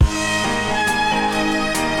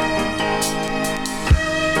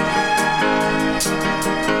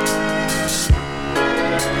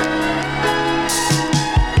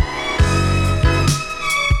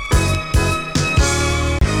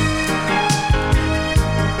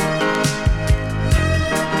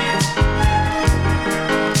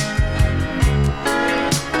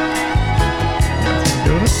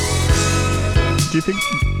you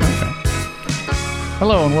think... Okay.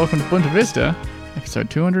 Hello and welcome to Bunta Vista,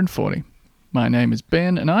 episode 240. My name is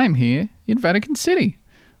Ben and I am here in Vatican City,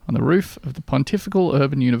 on the roof of the Pontifical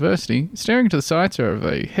Urban University, staring to the sights of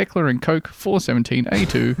a Heckler & Koch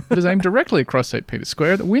 417A2 that is aimed directly across St. Peter's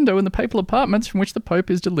Square at the window in the papal apartments from which the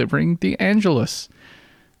Pope is delivering the Angelus.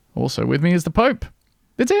 Also with me is the Pope.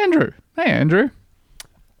 It's Andrew. Hey, Andrew.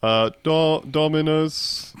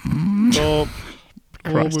 Dominus.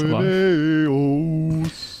 Christ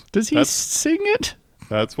Domineus. Does he sing it?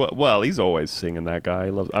 That's what. Well, he's always singing. That guy.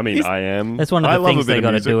 I am. That's one of the things they got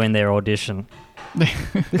to do in their audition.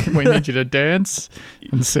 We need you to dance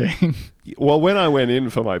and sing. Well, when I went in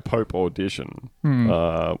for my Pope audition,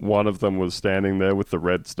 one of them was standing there with the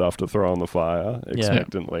red stuff to throw on the fire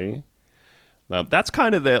expectantly. Now that's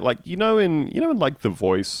kind of their in like The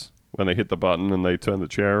Voice when they hit the button and they turn the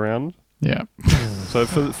chair around. Yeah. So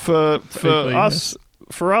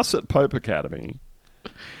for us at Pope Academy,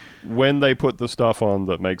 when they put the stuff on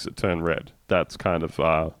that makes it turn red, that's kind of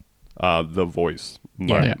The Voice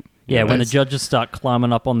moment. Yeah, when the judges start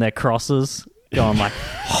climbing up on their crosses, going like,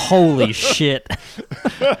 holy shit.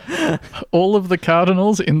 All of the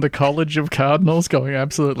cardinals in the College of Cardinals going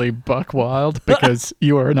absolutely buck wild because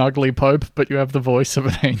you are an ugly pope, but you have the voice of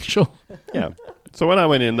an angel. Yeah. So when I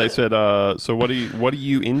went in, they said, so what are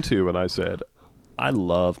you into? And I said, I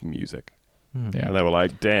love music. Yeah. And they were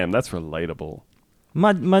like, damn, that's relatable.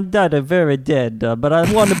 My dad are very dead, but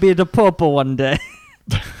I want to be the pope one day.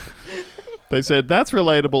 They said that's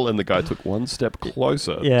relatable, and the guy took one step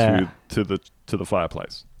closer to the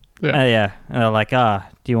fireplace. Yeah. And they're like,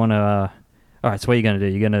 do you want to? All right. So what are you gonna do?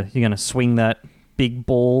 You're gonna swing that big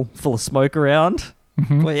ball full of smoke around?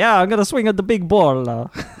 Mm-hmm. Well, yeah, I'm gonna swing at the big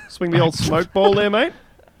ball. Swing the old smoke ball there, mate.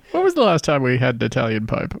 When was the last time we had an Italian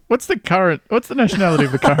pope? What's the nationality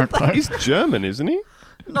of the current pope? He's German, isn't he?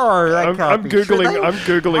 No, that can't be true. I'm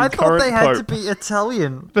googling I thought current they had pope. to be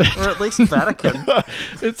Italian, or at least Vatican.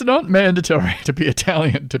 It's not mandatory to be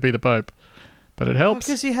Italian to be the pope, but it helps.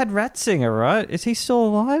 Because you had Ratzinger, right? Is he still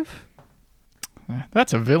alive?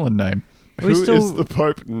 That's a villain name. Who is the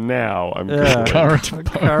pope now? I'm Googling.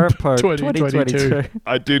 Current pope 2022.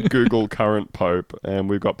 I did Google current pope, and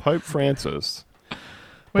we've got Pope Francis.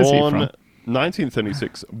 Where's born he from?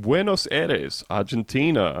 1936, Buenos Aires,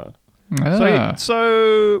 Argentina. Ah.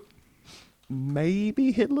 So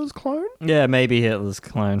maybe Hitler's clone? Yeah, maybe Hitler's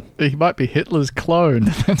clone. He might be Hitler's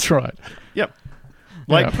clone. That's right. Yep.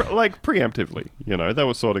 Preemptively, they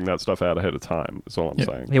were sorting that stuff out ahead of time. That's all I'm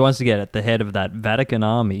saying. He wants to get at the head of that Vatican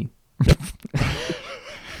army.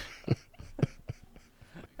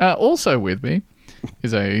 Also with me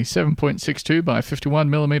is a 7.62 by 51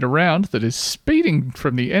 millimeter round that is speeding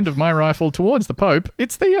from the end of my rifle towards the Pope.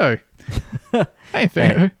 It's Theo. Hey,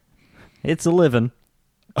 Theo. Hey. It's a living.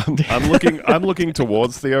 I'm looking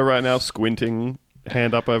towards Theo right now, squinting,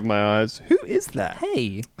 hand up over my eyes. Who is that?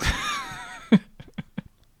 Hey.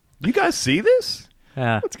 You guys see this?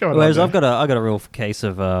 What's going on? Whereas there? I've got a real case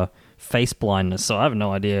of face blindness, so I have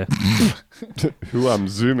no idea who I'm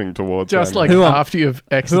zooming towards. Just right like now. after you've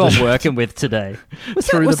who exited I'm working with today.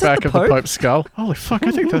 through the back of the Pope? Pope's skull. Holy fuck,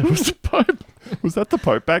 I think that was the Pope. Was that the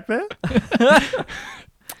Pope back there?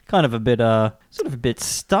 Kind of a bit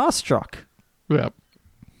starstruck. Yeah.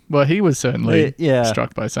 Well, he was certainly Yeah.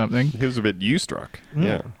 struck by something. He was a bit you-struck.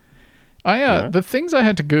 Yeah. The things I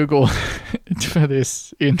had to Google for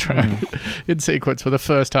this intro in sequence for the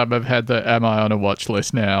first time I've had the am I on a watch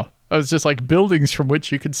list now. I was just like buildings from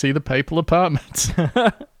which you could see the papal apartments.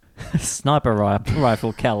 Sniper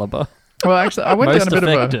rifle caliber. Well, actually, I went Most down a bit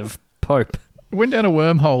effective Pope. went down a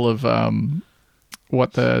wormhole of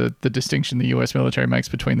what the distinction the US military makes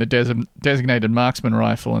between the designated marksman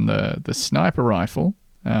rifle and the sniper rifle.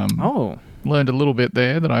 Learned a little bit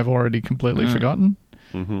there that I've already completely forgotten.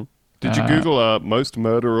 Mm-hmm. Did you Google most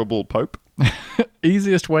murderable Pope?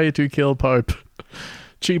 Easiest way to kill Pope.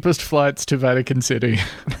 Cheapest flights to Vatican City.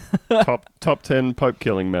 top 10 Pope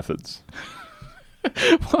killing methods.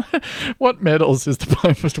 What medals is the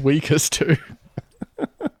Pope most weakest to?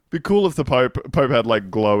 Be cool if the Pope had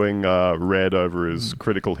like glowing red over his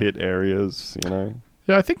critical hit areas,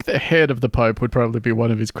 Yeah, I think the head of the Pope would probably be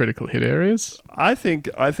one of his critical hit areas. I think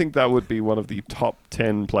that would be one of the top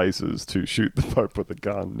 10 places to shoot the Pope with a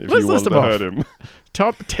gun if Let's you list wanted them to off. hurt him.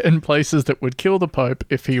 Top 10 places that would kill the Pope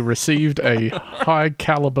if he received a high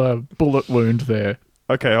caliber bullet wound there.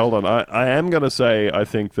 Okay, hold on. I am going to say I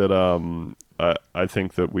think that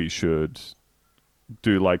we should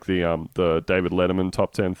do like the David Letterman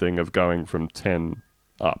top 10 thing of going from 10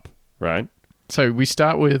 up, right? So we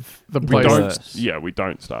start with the We place. we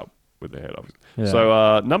don't start with the head, obviously. Yeah.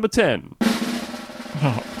 So number 10.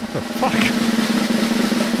 Oh, what the fuck?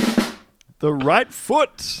 the right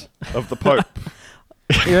foot of the Pope.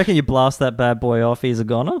 You reckon you blast that bad boy off, he's a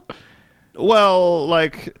goner? Well,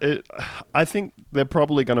 I think they're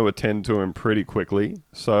probably going to attend to him pretty quickly.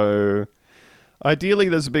 So, ideally,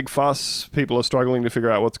 there's a big fuss. People are struggling to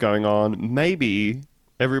figure out what's going on. Maybe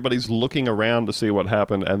everybody's looking around to see what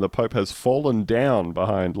happened, and the Pope has fallen down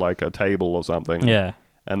behind, like, a table or something. Yeah.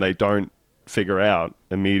 And they don't figure out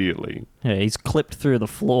immediately. Yeah, he's clipped through the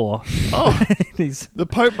floor. Oh, the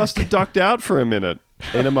Pope must have ducked out for a minute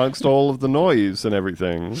in amongst all of the noise and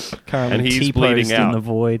everything. Currently and he's T-posed bleeding out in the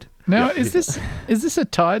void. Now, is this a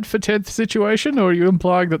tied for 10th situation, or are you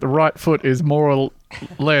implying that the right foot is more or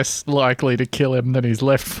less likely to kill him than his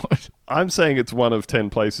left foot? I'm saying it's one of 10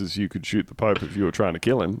 places you could shoot the Pope if you were trying to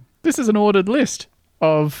kill him. This is an ordered list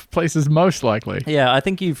of places most likely. Yeah, I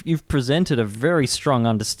think you've presented a very strong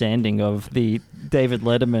understanding of the David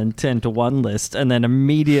Letterman 10-to-1 list and then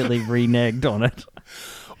immediately reneged on it.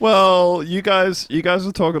 Well, you guys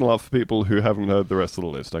are talking a lot for people who haven't heard the rest of the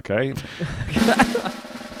list, okay?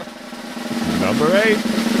 Number 8.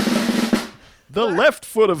 The left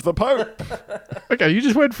foot of the Pope. Okay, you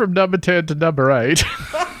just went from number 10 to number 8.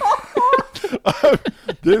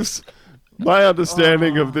 My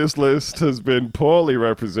understanding of this list has been poorly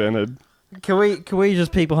represented. Can we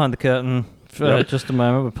just peek behind the curtain for just a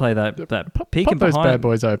moment? We'll play that peeking Pop those behind. bad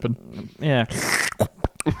boys open. Yeah.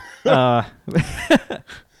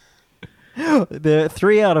 The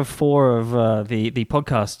 3 out of 4 of the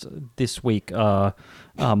podcast this week are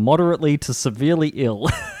moderately to severely ill.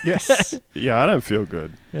 Yes. Yeah, I don't feel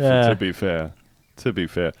good. Yeah. To be fair.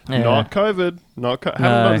 Yeah. Not COVID. Haven't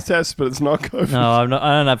done a test, but it's not COVID. No, I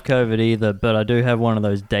don't have COVID either, but I do have one of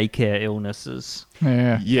those daycare illnesses.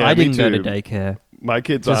 Yeah. Yeah, I me didn't go too. to daycare. My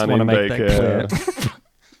kids Just aren't in wanna make that daycare.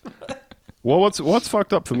 Well, what's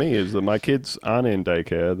fucked up for me is that my kids aren't in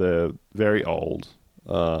daycare. They're very old.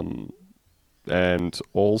 And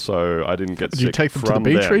also, I didn't get Did sick you take them to the from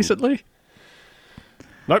beach them. recently?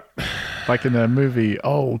 Nope. Like in the movie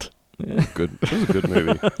Old. Good. It was a good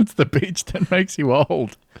movie. It's the beach that makes you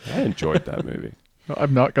old. I enjoyed that movie.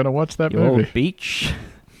 I'm not going to watch that Your movie. beach.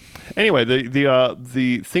 Anyway,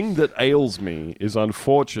 the thing that ails me is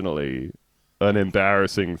unfortunately an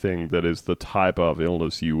embarrassing thing that is the type of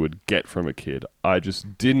illness you would get from a kid. I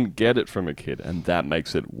just didn't get it from a kid, and that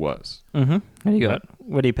makes it worse. Mm-hmm. What do you got?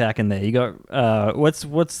 What are you packing there? You got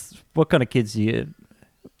what kind of kids do you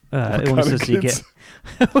illnesses do you get?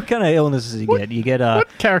 What kind of illnesses do you get? You get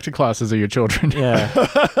What character closses are your children?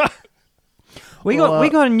 yeah. We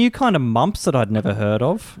got a new kind of mumps that I'd never heard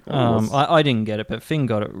of. I didn't get it, but Finn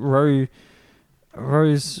got it. Roseola.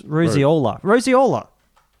 Roseola.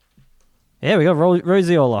 Yeah, we got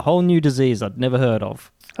roseola, whole new disease I'd never heard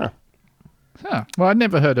of. Huh. Well, I'd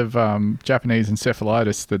never heard of Japanese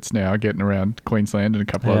encephalitis that's now getting around Queensland and a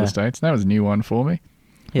couple other states. That was a new one for me.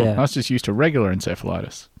 Yeah. I was just used to regular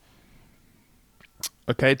encephalitis.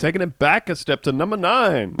 Okay, taking it back a step to number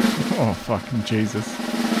 9. Oh, fucking Jesus.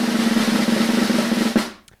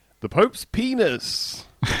 The Pope's penis.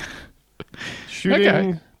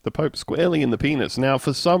 Shooting the Pope squarely in the penis. Now,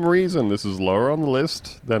 for some reason, this is lower on the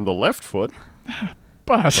list than the left foot.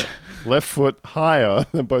 But Left foot higher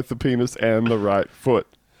than both the penis and the right foot.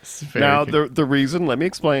 Now, the reason, let me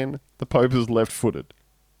explain. The Pope is left-footed.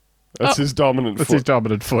 That's his dominant that's foot. his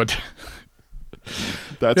dominant foot.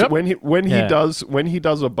 That's Yep. when he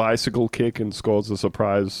does a bicycle kick and scores a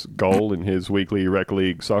surprise goal in his weekly rec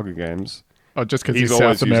league soccer games. Oh, just because He's he's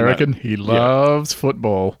always South using American, that. he loves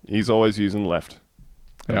football. He's always using left.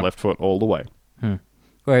 And Yep. left foot all the way.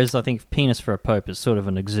 Whereas I think penis for a pope is sort of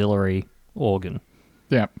an auxiliary organ.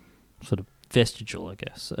 Yeah. Sort of vestigial, I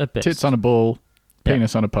guess, at best. Tits on a bull, Yeah.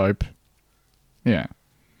 penis on a pope. Yeah.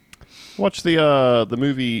 Watch the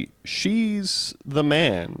movie She's the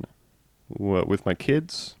Man with my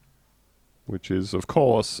kids, which is, of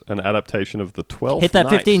course, an adaptation of The 12th Hit that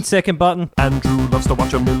Night. 15-second button. Andrew loves to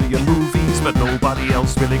watch a million movies, but nobody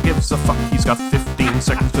else really gives a fuck. He's got 15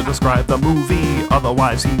 seconds to describe the movie,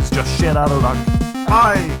 otherwise he's just shit out of luck.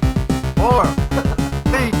 5, 4,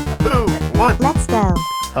 3, 2, 1. Let's go.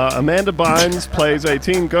 Amanda Bynes plays a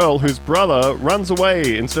teen girl whose brother runs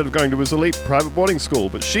away instead of going to his elite private boarding school,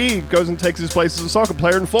 but she goes and takes his place as a soccer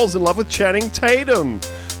player and falls in love with Channing Tatum.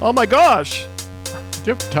 Oh my gosh!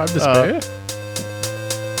 Do you have time to spare?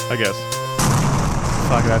 I guess.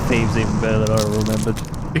 Fuck, that theme's even better than I remembered.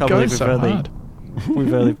 It goes so hard.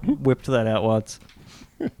 We've only whipped that out once.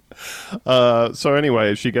 So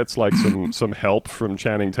anyway, she gets like some help from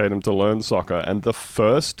Channing Tatum to learn soccer, and the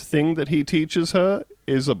first thing that he teaches her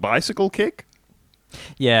is a bicycle kick.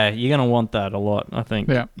 Yeah, you're going to want that a lot, I think.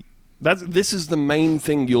 Yeah. This is the main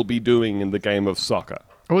thing you'll be doing in the game of soccer.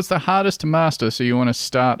 Oh, it's the hardest to master, so you want to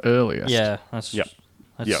start earliest. Yeah, that's Yep.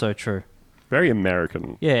 that's so true. Very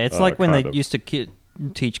American. Yeah, it's like when they kind of. used to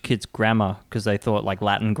teach kids grammar because they thought like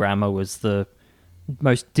Latin grammar was the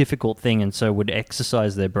most difficult thing, and so would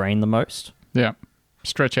exercise their brain the most. Yeah.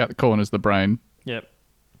 Stretch out the corners of the brain, Yep.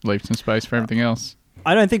 leave some space for everything else.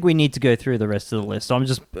 I don't think we need to go through the rest of the list. I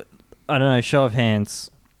don't know, show of hands.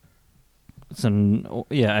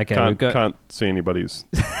 Yeah, okay. we've got, Can't see anybody's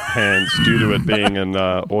hands due to it being an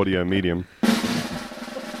audio medium.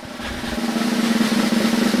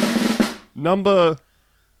 Number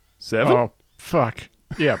 7? Oh, fuck.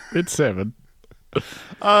 Yeah, it's 7.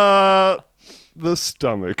 The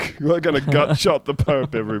stomach. We're going to gut shot the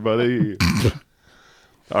Pope, everybody.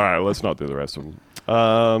 All right, let's not do the rest of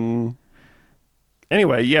them.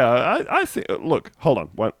 Anyway, yeah, I think... Look, hold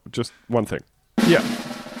on. Just one thing. Yeah.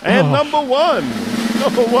 And number 1.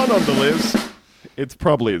 Number 1 on the list. It's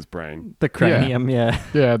probably his brain. the cranium, yeah.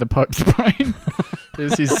 Yeah, the Pope's brain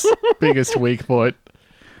is his biggest weak point.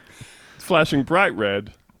 It's flashing bright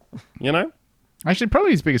red. You know? Actually, probably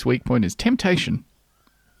his biggest weak point is temptation.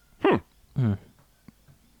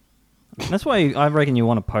 That's why I reckon you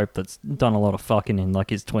want a pope that's done a lot of fucking in like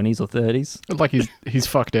his 20s or 30s. Like he's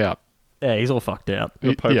fucked out. Yeah, he's all fucked out.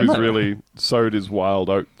 The Pope Yeah. has really sowed his wild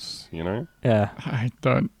oats, you know? Yeah. I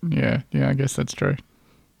don't... Yeah, I guess that's true.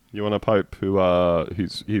 You want a Pope who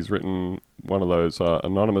he's written one of those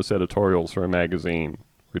anonymous editorials for a magazine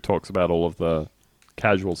who talks about all of the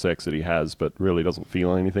casual sex that he has but really doesn't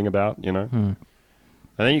feel anything about, you know? And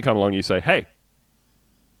then you come along and you say, hey,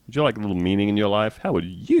 would you like a little meaning in your life? How would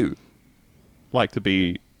you like to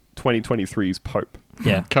be 2023's Pope?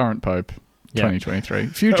 Yeah. Current Pope, Yeah. 2023.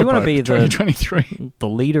 Future Do you wanna Pope, be the- 2023. The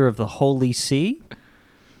leader of the Holy See?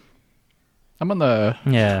 I'm on the...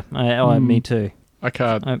 Yeah. Me too. I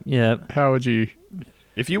can't... Yeah. How would you...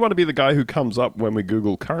 If you want to be the guy who comes up when we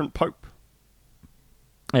Google current Pope,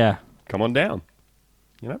 Yeah. come on down.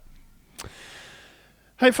 You know?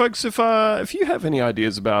 Hey folks, if you have any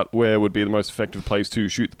ideas about where would be the most effective place to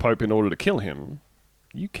shoot the Pope in order to kill him,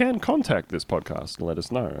 you can contact this podcast and let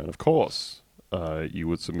us know. And of course, you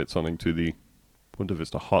would submit something to the Punta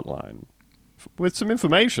Vista hotline with some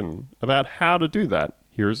information about how to do that.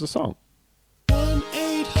 Here is the song.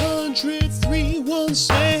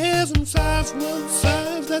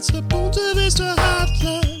 1-800-317-515. That's the Punta Vista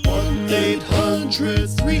hotline.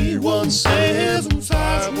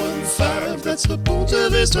 1-800-317-515. That's the Punta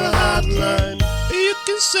Vista hotline. You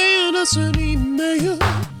can send us an email.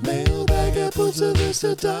 Mailbag at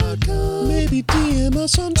puntavista.com. Maybe DM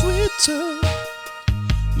us on Twitter.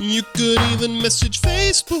 You could even message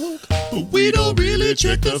Facebook, but we don't really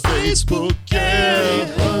check the Facebook. Yeah,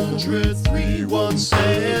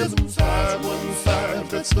 1-800-317-515.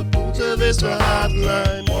 That's the Punta Vista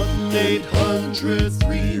hotline.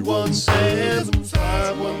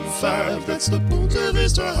 1-800-317-515. That's the Punta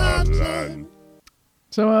Vista hotline.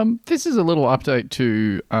 So this is a little update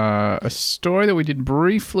to a story that we did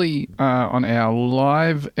briefly on our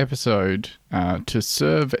live episode to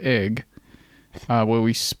Serve Egg, where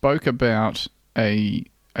we spoke about a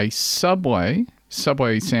Subway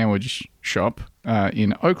sandwich shop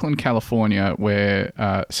in Oakland, California,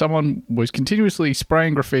 where someone was continuously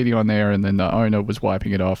spraying graffiti on there, and then the owner was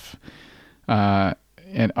wiping it off. And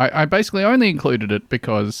I basically only included it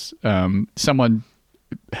because someone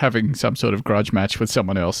having some sort of grudge match with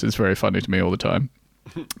someone else is very funny to me all the time.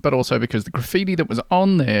 But also because the graffiti that was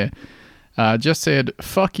on there just said,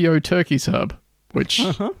 "Fuck yo turkey sub," which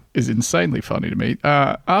is insanely funny to me.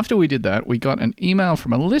 After we did that, we got an email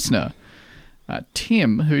from a listener,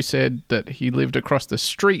 Tim, who said that he lived across the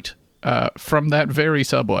street from that very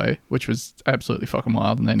Subway, which was absolutely fucking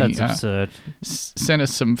wild. And then That's he absurd. sent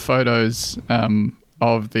us some photos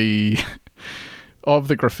of the of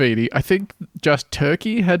the graffiti. I think just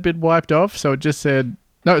turkey had been wiped off, so it just said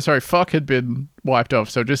fuck had been wiped off,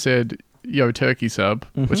 so it just said yo turkey sub,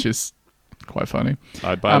 which is quite funny.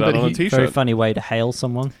 I'd buy that on a t-shirt. Very funny way to hail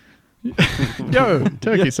someone. Yo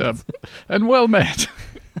turkey sub, and well met.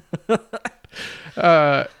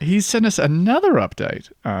 He sent us another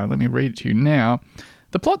update. Let me read it to you now.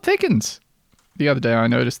 The plot thickens. The other day I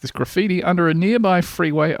noticed this graffiti under a nearby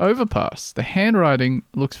freeway overpass. The handwriting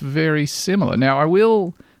looks very similar. Now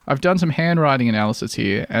I've done some handwriting analysis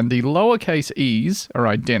here, and the lowercase e's are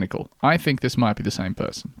identical. I think this might be the same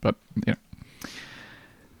person, but you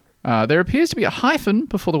know. There appears to be a hyphen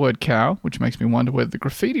before the word cow, which makes me wonder whether the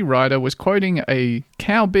graffiti writer was quoting a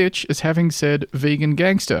cow bitch as having said vegan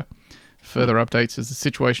gangster. Further updates as the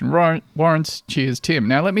situation warrants. Cheers, Tim.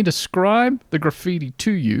 Now let me describe the graffiti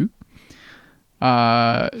to you.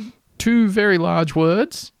 2 very large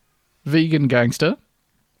words, vegan gangster,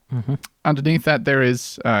 Underneath that, there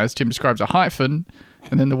is, as Tim describes, a hyphen,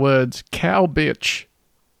 and then the words cow bitch.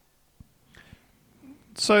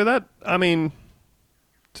 So that, I mean,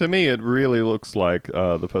 to me, it really looks like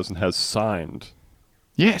the person has signed.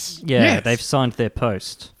 Yes. Yeah, yes. they've signed their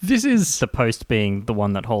post. This is The post being the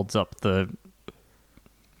one that holds up the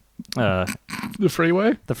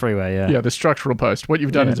freeway? the freeway. Yeah. Yeah, the structural post. What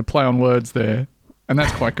you've done Yeah. is a play on words there, and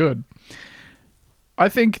that's quite good. I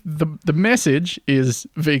think the message is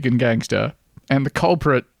vegan gangster, and the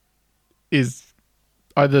culprit is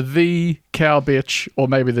either the cow bitch, or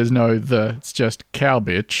maybe there's no the, it's just cow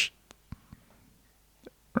bitch.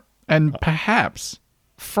 And perhaps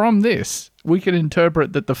from this, we can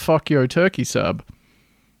interpret that the fuck yo turkey sub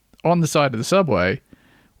on the side of the subway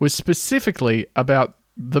was specifically about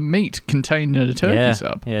the meat contained in a turkey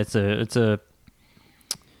sub. Yeah, it's a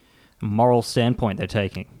moral standpoint they're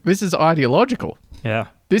taking. This is ideological. Yeah.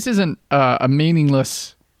 This isn't a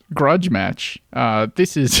meaningless grudge match.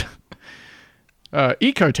 This is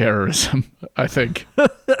eco-terrorism, I think.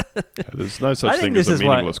 There's no I such think thing as this a is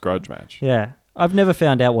what- meaningless grudge match. Yeah. I've never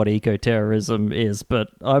found out what eco-terrorism is, but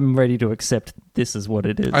I'm ready to accept this is what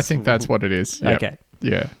it is. I think that's what it is. Yep. Okay.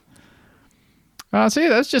 Yeah. So yeah,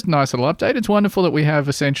 that's just a nice little update. It's wonderful that we have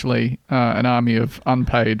essentially an army of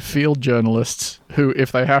unpaid field journalists who,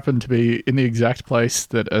 if they happen to be in the exact place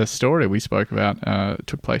that a story we spoke about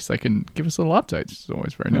took place, they can give us little updates. It's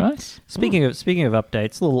always very nice. Speaking of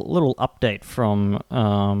updates, little update from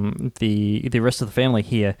the rest of the family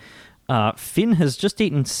here. Finn has just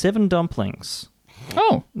eaten 7 dumplings.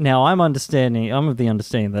 Oh, Now I'm of the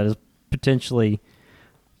understanding that is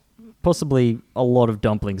possibly a lot of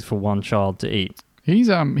dumplings for one child to eat. he's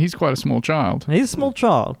quite a small child. He's a small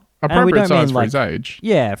child. And we Appropriate don't size mean, for his age.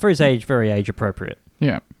 Yeah, for his age, very age appropriate.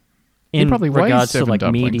 Yeah. He In probably weighs regards to 7 like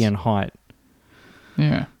dumplings. median height.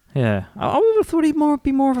 Yeah. Yeah, I would have thought he'd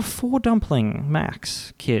be more of a 4 dumpling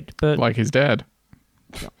max kid, but Like his dad.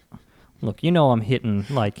 look, I'm hitting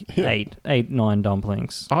like 9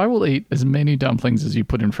 dumplings. I will eat as many dumplings as you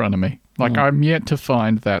put in front of me. Like, I'm yet to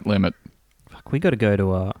find that limit. Fuck, we got to go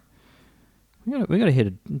to we got to hit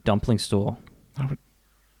a dumpling store.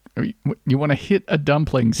 You want to hit a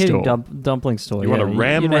dumpling Hitting store? dumpling store. You want a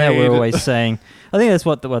ram You know how we're raid? always saying. I think that's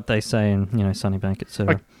what they say in Sunnybank,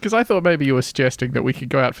 etc. Because I thought maybe you were suggesting that we could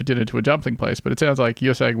go out for dinner to a dumpling place, but it sounds like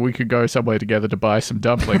you're saying we could go somewhere together to buy some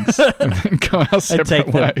dumplings and then go our And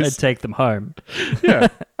separate ways. take them home. Yeah,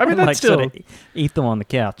 I mean that's like still sort of eat them on the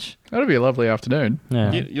couch. that'll be a lovely afternoon.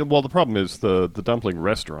 Yeah. Well, the problem is the dumpling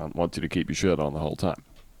restaurant wants you to keep your shirt on the whole time.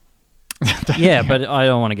 Yeah, but I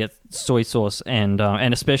don't want to get soy sauce and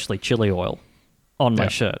especially chili oil on my Yeah.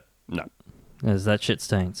 shirt, No. as that shit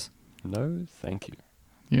stains. No, thank you.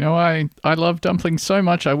 You know, I love dumplings so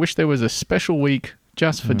much. I wish there was a special week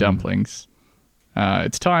just for dumplings.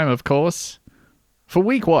 It's time, of course, for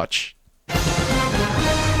Week Watch.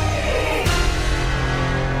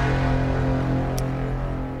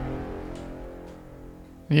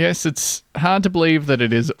 Yes, it's hard to believe that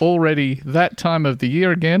it is already that time of the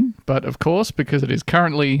year again, but of course, because it is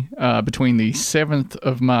currently between the 7th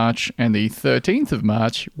of March and the 13th of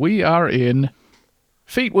March, we are in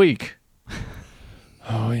Feet Week.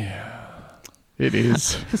 Oh, yeah. It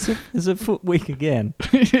is. Is it foot week again?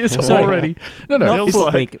 It is Sorry. already. No, Not it's,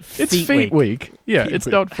 foot week. it's Feet Week. Yeah, it's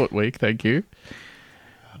not Foot Week, thank you.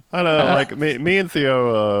 I know, like, me and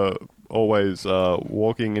Theo always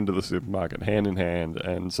walking into the supermarket hand in hand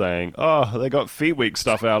and saying, oh, they got Feet Week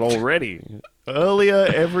stuff out already. Earlier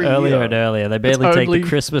every Earlier year. and earlier. They barely take only- the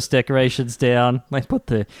Christmas decorations down. They put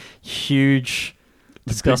the huge,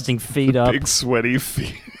 disgusting feet up. Big sweaty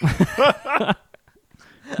feet.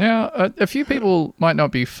 Now, a few people might not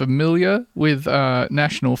be familiar with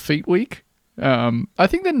National Feet Week. I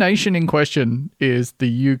think the nation in question is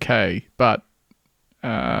the UK, but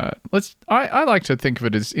I like to think of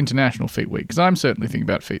it as International Feet Week, because I'm certainly thinking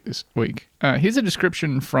about feet this week. Here's a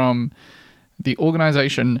description from the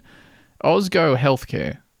organisation Osgo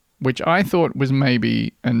Healthcare, which I thought was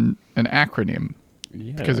maybe an acronym,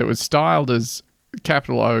 because it was styled as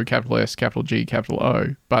capital O, capital S, capital G, capital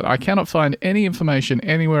O, but I cannot find any information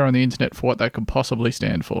anywhere on the internet for what that could possibly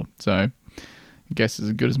stand for, so I guess it's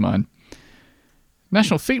as good as mine.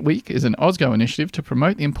 National Feet Week is an Osgo initiative to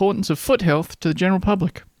promote the importance of foot health to the general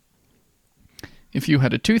public. If you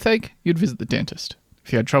had a toothache, you'd visit the dentist.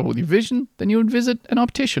 If you had trouble with your vision, then you would visit an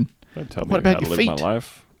optician. Don't tell me What about how to your live my feet?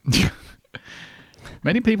 life.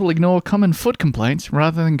 Many people ignore common foot complaints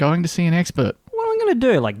rather than going to see an expert. What am I going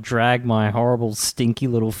to do? Like drag my horrible, stinky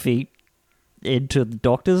little feet into the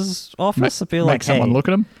doctor's office? I feel Make like, someone hey, look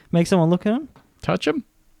at them, make someone look at them? touch them.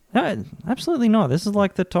 No, absolutely not. This is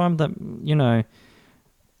like the time that,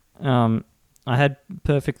 I had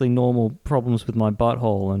perfectly normal problems with my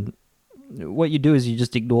butthole, and what you do is you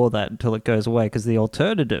just ignore that until it goes away, because the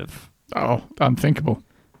alternative... Oh, unthinkable.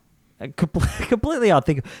 Completely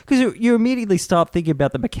unthinkable. Because you immediately start thinking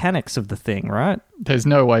about the mechanics of the thing, right? There's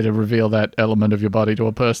no way to reveal that element of your body to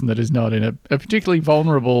a person that is not in a particularly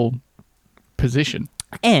vulnerable position.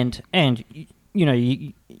 And you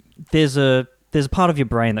know, there's a part of your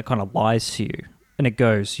brain that kind of lies to you, and it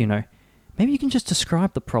goes, you know, maybe you can just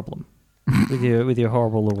describe the problem with your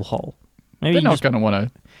horrible little hole. Maybe They're not going to want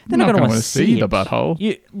to. They're not going to want to see the it.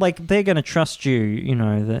 butthole. Like, they're going to trust you. You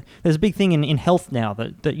know, there's a big thing in health now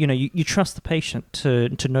that you know, you trust the patient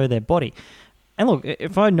to know their body. And look,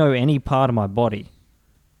 if I know any part of my body,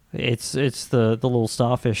 it's the little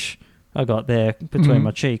starfish I got there between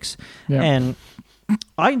my cheeks, and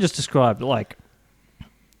I can just describe like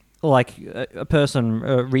a person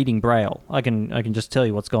reading Braille. I can just tell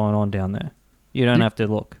you what's going on down there. You don't have to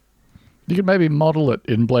look. You could maybe model it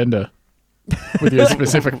in Blender with your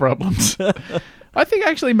specific problems. I think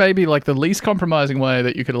actually maybe like the least compromising way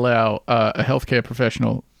that you could allow a healthcare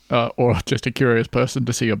professional or just a curious person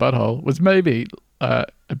to see your butthole was maybe,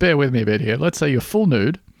 bear with me a bit here, let's say you're full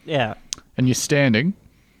nude. Yeah. And you're standing.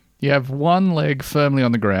 You have one leg firmly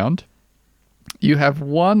on the ground. You have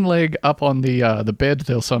one leg up on the bed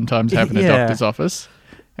they'll sometimes have in a doctor's office.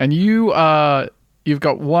 And you've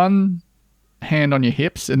got one hand on your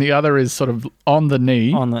hips and the other is sort of on the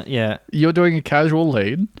knee. You're doing a casual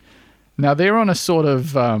lead. Now they're on a sort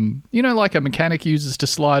of, like a mechanic uses to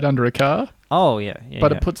slide under a car. Oh, yeah.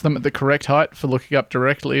 But it puts them at the correct height for looking up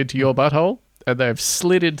directly into your butthole. And they've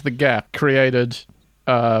slid into the gap created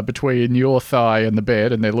between your thigh and the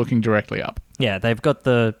bed, and they're looking directly up. Yeah, they've got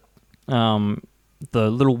the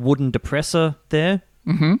little wooden depressor there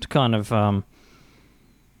to kind of,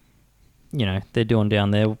 they're doing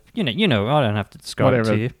down there. I don't have to describe it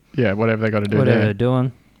to you. Yeah, whatever they got to do whatever there. they're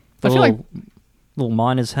doing. I feel like little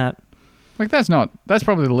miner's hat. Like that's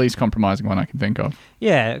probably the least compromising one I can think of.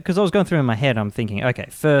 Yeah, because I was going through in my head, I'm thinking, okay,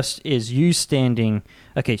 first is you standing,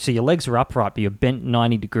 okay, so your legs are upright, but you're bent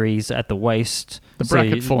 90 degrees at the waist. The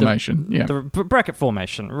bracket formation, yeah. The bracket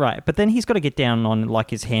formation, right. But then he's got to get down on like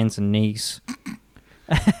his hands and knees.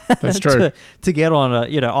 That's true. to get on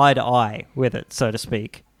eye to eye with it, so to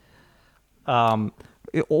speak.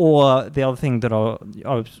 Or the other thing that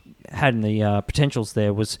I had in the potentials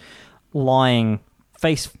there was lying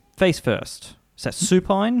face first. Is that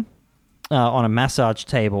supine on a massage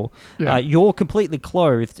table? Yeah. You're completely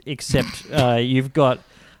clothed, except you've got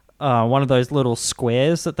one of those little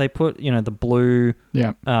squares that they put, the blue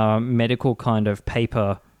medical kind of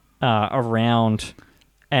paper around,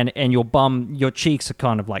 and your cheeks are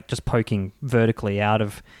kind of like just poking vertically out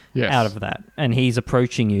of that, and he's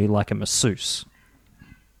approaching you like a masseuse.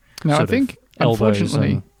 Now, I think,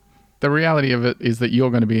 unfortunately, the reality of it is that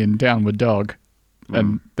you're going to be in downward dog,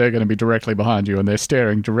 and they're going to be directly behind you, and they're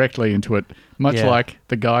staring directly into it, much like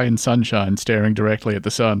the guy in Sunshine staring directly at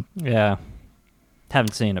the sun. Yeah.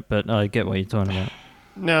 Haven't seen it, but I get what you're talking about.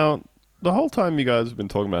 Now, the whole time you guys have been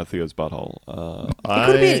talking about Theo's butthole,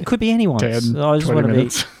 it could be anyone's. 10, I just 20 want to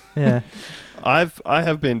minutes. Yeah. I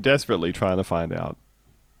have been desperately trying to find out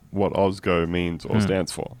what Ozgo means or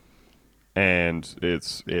stands for, and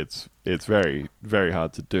it's very, very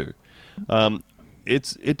hard to do.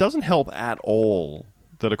 It doesn't help at all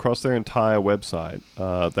that across their entire website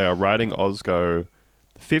they are writing Ozgo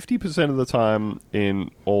 50% of the time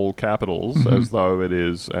in all capitals as though it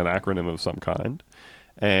is an acronym of some kind,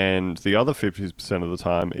 and the other 50% of the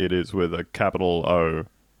time it is with a capital O,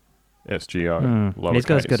 SGO, lowercase. These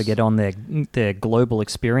guys got to get on their global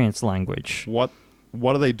experience language. What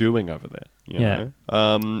are they doing over there? You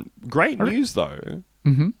know? Great news though.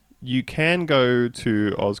 Mm-hmm. You can go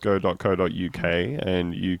to ozgo.co.uk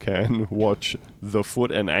and you can watch the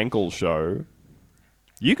Foot and Ankle Show.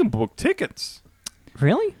 You can book tickets.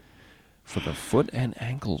 Really? For the Foot and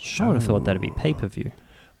Ankle Show. I would have thought that'd be pay-per-view.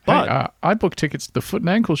 But hey, I book tickets to the Foot and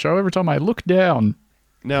Ankle Show every time I look down.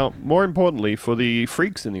 now, more importantly, for the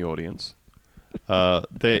freaks in the audience,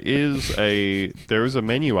 there is a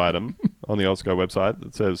menu item on the Ozgo website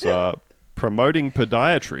that says promoting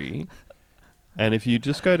podiatry. And if you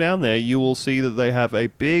just go down there, you will see that they have a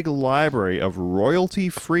big library of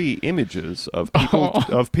royalty-free images of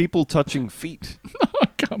people touching feet. Oh,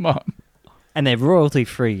 come on. And they're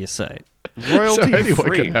royalty-free, you say? So anyone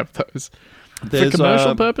Royalty-free. can have those. There's, For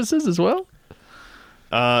commercial purposes as well?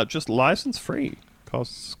 Just license-free.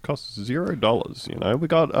 Costs $0. We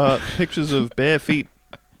got pictures of bare feet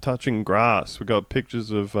touching grass. We got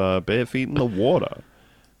pictures of bare feet in the water.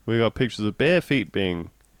 We got pictures of bare feet being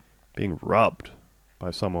rubbed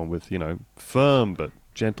by someone with, firm but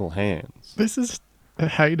gentle hands. This is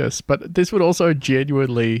heinous, but this would also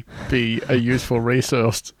genuinely be a useful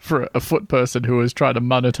resource for a foot person who is trying to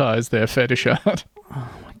monetize their fetish art. Oh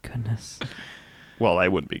my goodness. Well, they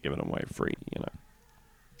wouldn't be giving them away free, you know.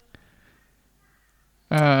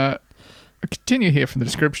 I continue here from the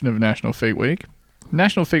description of National Feet Week.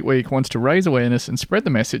 National Feet Week wants to raise awareness and spread the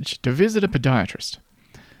message to visit a podiatrist.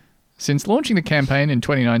 Since launching the campaign in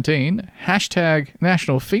 2019, hashtag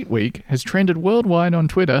National Feet Week has trended worldwide on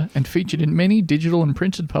Twitter and featured in many digital and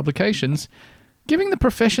printed publications, giving the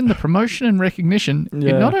profession the promotion and recognition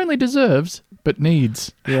it not only deserves, but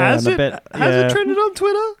needs. Yeah, Has it trended on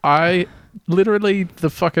Twitter? Literally, the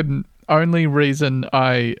fucking only reason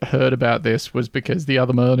I heard about this was because the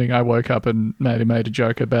other morning I woke up and made a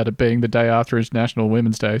joke about it being the day after International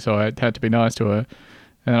Women's Day, so I had to be nice to her.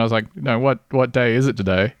 And I was like, no, what day is it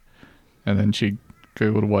today? And then she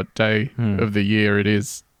Googled what day of the year it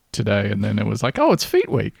is today, and then it was like, oh, it's Feet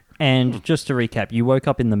Week. And just to recap, you woke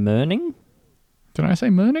up in the morning? Did I say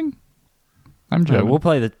morning? I'm German. We'll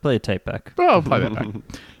play the tape back. Well, I'll play that back.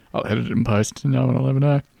 I'll edit it in post. No one will ever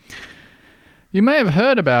know. You may have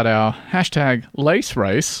heard about our hashtag Lace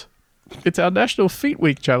Race. It's our National Feet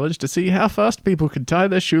Week challenge to see how fast people can tie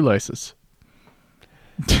their shoelaces.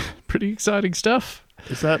 Pretty exciting stuff.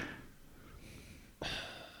 Is that...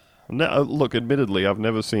 No, look, admittedly, I've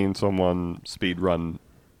never seen someone speed run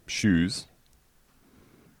shoes.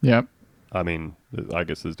 Yep. I mean, I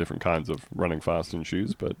guess there's different kinds of running fast in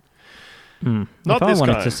shoes, but Not not if this I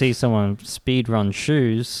wanted kind. to see someone speed run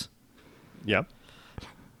shoes, Yep.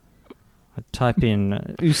 I'd type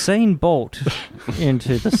in Usain Bolt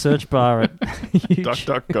into the search bar at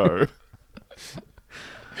DuckDuckGo.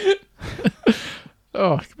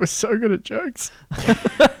 Oh, we're so good at jokes.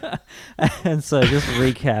 And so just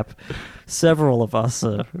recap, several of us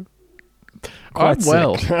are I'm quite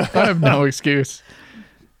well. sick. I have no excuse.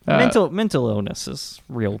 Mental illness is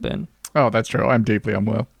real, Ben. Oh, that's true. I'm deeply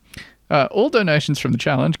unwell. All donations from the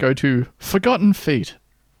challenge go to Forgotten Feet,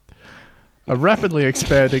 a rapidly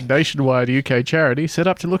expanding nationwide UK charity set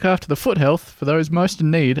up to look after the foot health for those most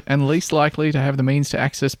in need and least likely to have the means to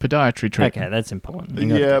access podiatry treatment. Okay, that's important.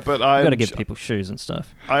 But I've got to give people shoes and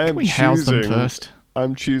stuff. I am Can we house them first?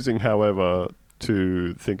 I'm choosing, however,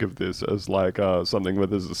 to think of this as like something where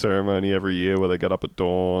there's a ceremony every year where they get up at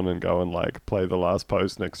dawn and go and like play the last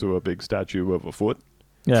post next to a big statue of a foot.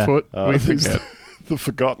 Yeah. Foot, we It's forget. the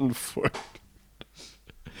forgotten foot.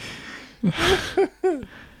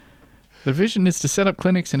 The vision is to set up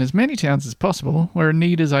clinics in as many towns as possible where a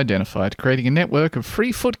need is identified, creating a network of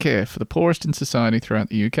free foot care for the poorest in society throughout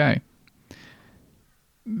the UK.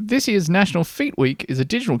 This year's National Feet Week is a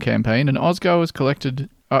digital campaign, and Osgo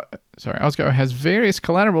has various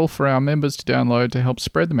collateral for our members to download to help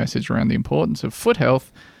spread the message around the importance of foot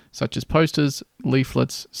health, such as posters,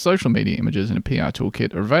 leaflets, social media images, and a PR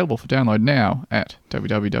toolkit are available for download now at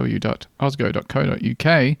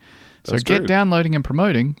www.osgo.co.uk. So That's get true. downloading and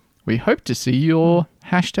promoting. We hope to see your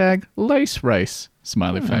hashtag lace race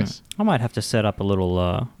smiley face. I might have to set up a little.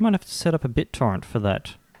 Might have to set up a BitTorrent for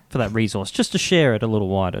that resource, just to share it a little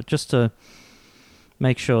wider, just to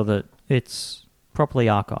make sure that it's properly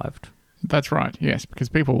archived. That's right, yes, because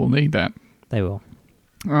people will need that. They will.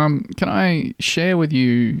 Can I share with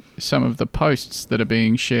you some of the posts that are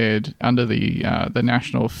being shared under the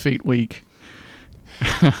National Feet Week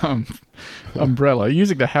umbrella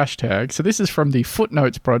using the hashtag? So this is from the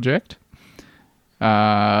Footnotes Project.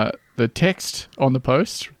 The text on the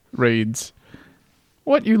post reads,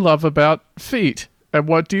 "What you love about feet, and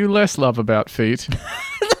what do you less love about feet?"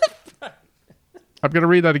 I'm going to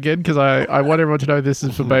read that again because I want everyone to know this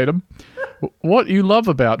is verbatim. What you love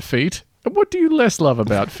about feet, and what do you less love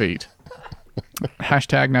about feet?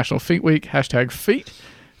 Hashtag National Feet Week, hashtag feet.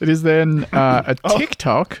 It is then a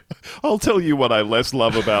TikTok. I'll tell you what I less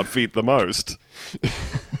love about feet the most.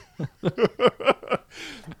 That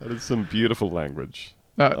is some beautiful language.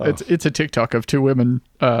 It's a TikTok of two women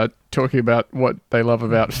talking about what they love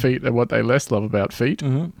about feet and what they less love about feet.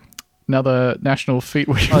 Mm-hmm. Another National Feet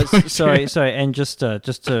Week. Oh, sorry, and just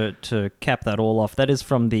to cap that all off, that is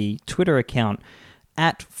from the Twitter account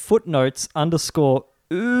at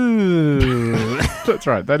 @footnotes_ooh. That's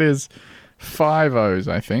right. That is 5 O's,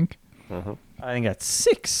 I think. I think that's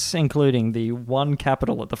 6, including the one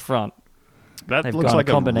capital at the front. That They've looks got like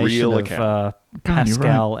a combination real of account. God, you're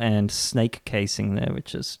Pascal and snake casing there,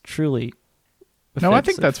 which is truly No, I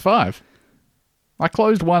think offensive. that's 5. I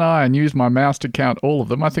closed one eye and used my mouse to count all of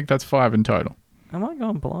them. I think that's 5 in total. Am I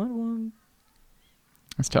going blind one?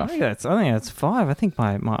 That's I tough. think that's 5. I think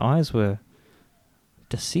my eyes were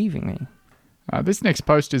deceiving me. This next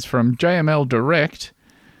post is from JML Direct.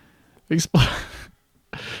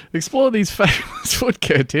 Explore these fabulous foot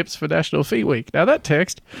care tips for National Feet Week. Now that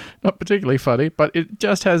text, not particularly funny, but it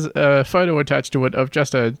just has a photo attached to it of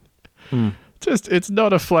just it's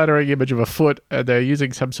not a flattering image of a foot, and they're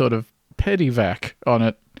using some sort of Pedivac on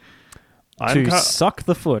it. To suck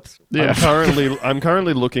the foot. Yeah. I'm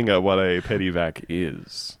currently looking at what a Pedivac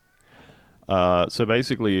is. So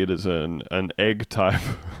basically, it is an egg-type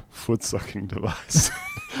foot-sucking device.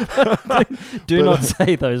 Do not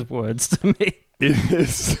say those words to me. It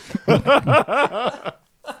is.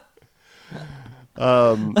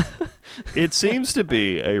 It seems to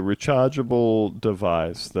be a rechargeable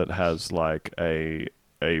device that has like a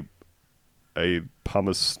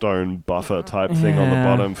pumice stone buffer type thing on the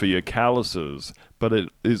bottom for your calluses, but it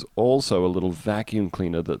is also a little vacuum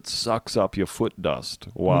cleaner that sucks up your foot dust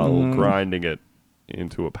while grinding it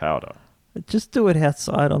into a powder. Just do it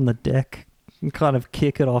outside on the deck and kind of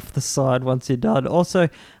kick it off the side once you're done. Also,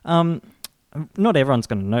 not everyone's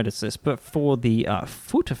going to notice this, but for the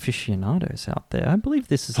foot aficionados out there, I believe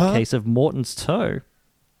this is a case of Morton's toe.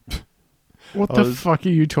 What the fuck are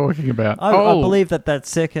you talking about? I believe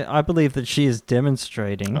I believe that she is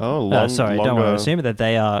demonstrating. Don't want to assume that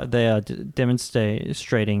they are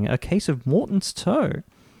demonstrating a case of Morton's toe.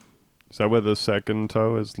 Is that where the second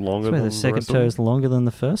toe is longer than the rest of them? The second toe is longer than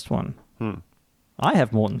the first one. I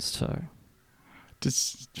have Morton's toe.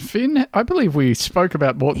 Does Finn, I believe we spoke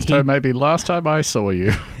about Morton's toe maybe last time I saw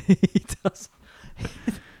you. He does.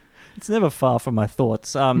 It's never far from my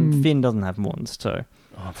thoughts. Finn doesn't have Morton's toe.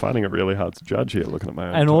 Oh, I'm finding it really hard to judge here looking at my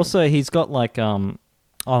own And toe. Also, he's got like, oh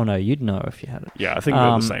no, you'd know if you had it. Yeah, I think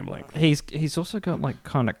they're the same length. He's also got like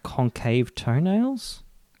kind of concave toenails.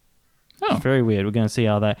 Oh. It's very weird. We're going to see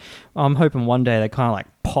how they... I'm hoping one day they kind of like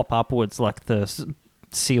pop upwards like the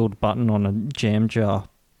sealed button on a jam jar.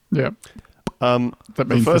 Yeah. That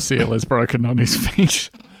means the seal is broken on his feet.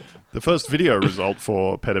 The first video result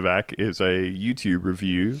for Pedivac is a YouTube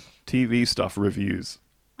review, TV stuff reviews.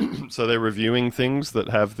 So they're reviewing things that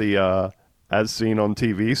have the as seen on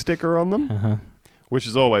TV sticker on them, which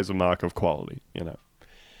is always a mark of quality, you know.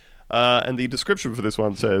 And the description for this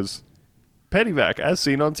one says, Pedivac, as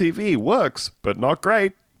seen on TV, works, but not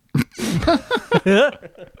great.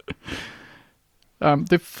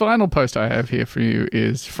 The final post I have here for you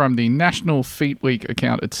is from the National Feet Week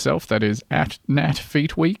account itself, that is at Nat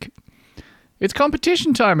Feet Week. It's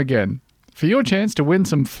competition time again. For your chance to win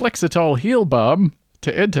some Flexitol Heel Balm,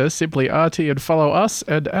 to enter, simply RT and follow us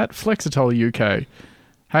and at Flexitol UK.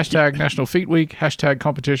 Hashtag National Feet Week, hashtag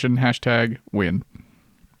competition, hashtag win.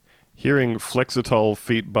 Hearing Flexitol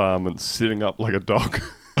feet balm and sitting up like a dog.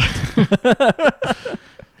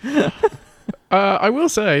 I will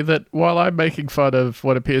say that while I'm making fun of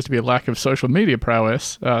what appears to be a lack of social media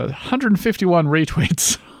prowess, 151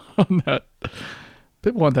 retweets on that.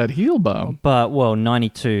 People want that heel balm. But,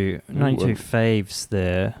 92 faves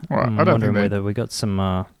there. Right, I'm wondering whether we got some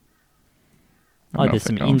either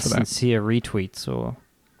some insincere retweets or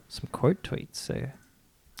some quote tweets there.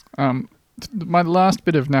 My last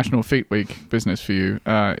bit of National Feet Week business for you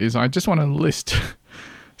is I just want to list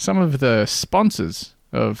some of the sponsors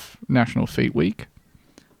of National Feet Week.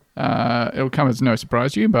 It'll come as no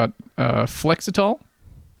surprise to you, but Flexitol,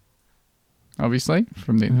 obviously,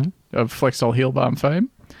 from the of Flexitol Heel Balm fame.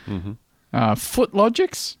 Foot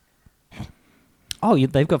Logics. Oh,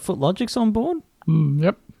 they've got Foot Logics on board?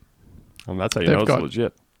 Yep. And that's how you know it's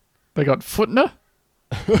legit. They got Footner.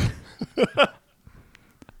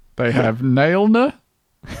 They have Nailner.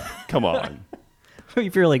 Come on.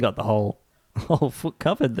 You've really got the whole foot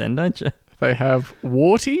covered then, don't you? They have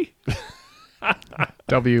Wartie.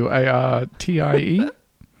 WARTIE.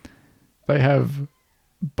 They have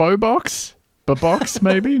Bobox. Bobox,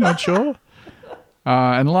 maybe, not sure.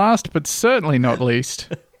 And last but certainly not least,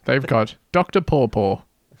 they've got Dr. Pawpaw.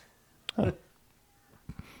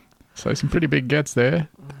 So some pretty big gets there.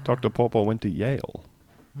 Dr. Pawpaw went to Yale.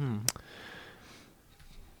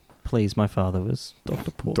 Please, my father was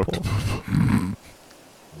Dr. Pawpaw.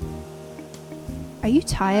 Are you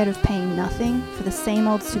tired of paying nothing for the same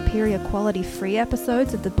old superior quality free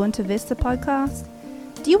episodes of the Bunta Vista podcast?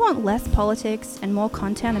 Do you want less politics and more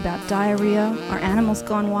content about diarrhea or animals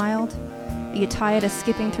gone wild? Are you tired of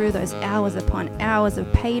skipping through those hours upon hours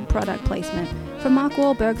of paid product placement for Mark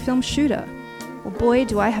Wahlberg film Shooter? Well, boy,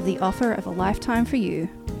 do I have the offer of a lifetime for you.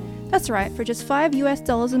 That's right, for just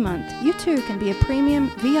 $5 a month, you too can be a premium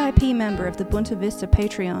VIP member of the Bunta Vista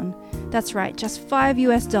Patreon. That's right, just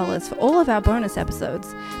 $5 for all of our bonus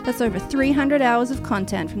episodes. That's over 300 hours of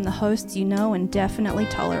content from the hosts you know and definitely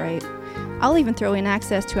tolerate. I'll even throw in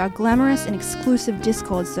access to our glamorous and exclusive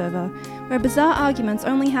Discord server, where bizarre arguments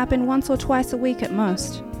only happen once or twice a week at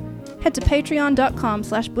most. Head to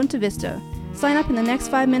patreon.com/buntavista. Sign up in the next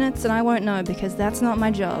 5 minutes and I won't know because that's not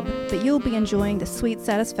my job, but you'll be enjoying the sweet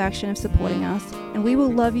satisfaction of supporting us, and we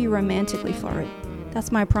will love you romantically for it.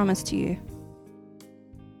 That's my promise to you.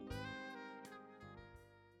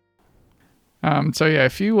 So yeah,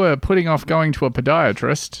 if you were putting off going to a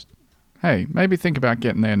podiatrist, hey, maybe think about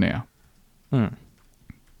getting there now. And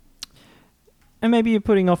maybe you're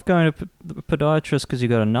putting off going to the podiatrist because you've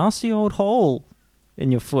got a nasty old hole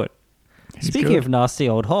in your foot. Speaking of nasty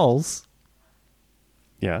old holes,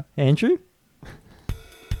 Yeah. Andrew?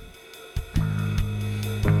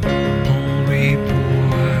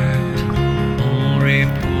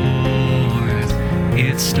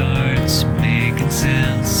 It starts making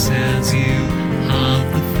sense as you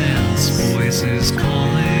hop the fence. Voices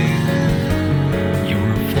calling,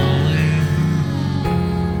 you're falling.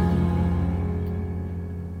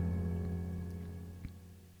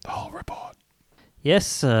 The whole report.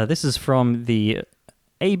 Yes, this is from the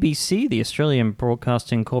ABC, the Australian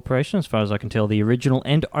Broadcasting Corporation, as far as I can tell, the original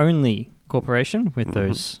and only corporation with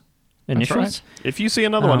those initials. right. If you see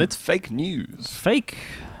another one, it's fake news. Fake.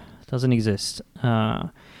 Doesn't exist.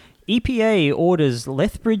 EPA orders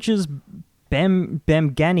Lethbridge's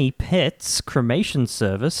Bamgani Pets cremation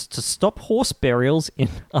service to stop horse burials in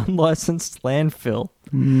unlicensed landfill.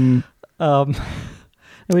 And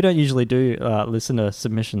we don't usually do listener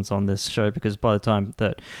submissions on this show because by the time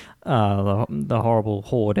that the horrible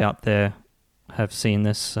horde out there have seen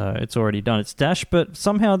this, it's already done its dash. But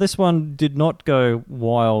somehow this one did not go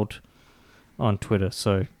wild on Twitter.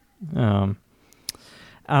 So,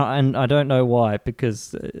 and I don't know why,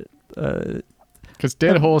 because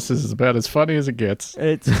dead horses is about as funny as it gets.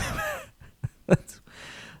 it's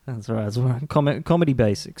that's right. It's comedy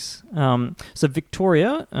basics. So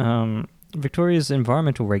Victoria's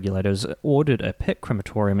environmental regulators ordered a pet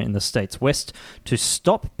crematorium in the state's west to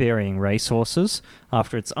stop burying racehorses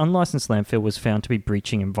after its unlicensed landfill was found to be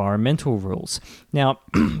breaching environmental rules. Now,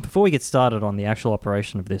 before we get started on the actual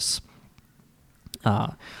operation of this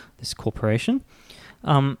corporation,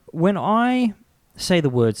 when I say the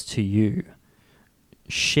words to you,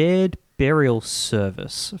 shared burial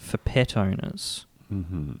service for pet owners,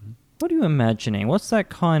 what are you imagining? What's that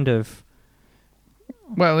kind of...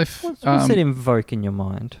 Well, if What does it invoke in your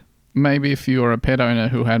mind? maybe if you're a pet owner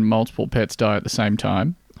who had multiple pets die at the same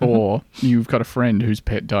time, or you've got a friend whose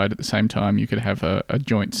pet died at the same time, you could have a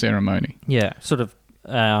joint ceremony. Yeah, sort of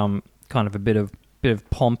kind of a bit of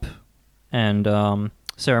pomp and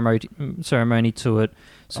ceremony to it.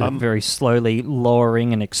 Sort of very slowly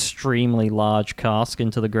lowering an extremely large cask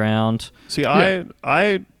into the ground. See, I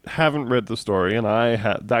haven't read the story, and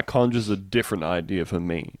that conjures a different idea for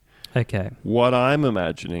me. Okay. What I'm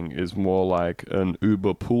imagining is more like an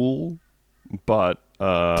Uber pool, but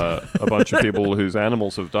a bunch of people whose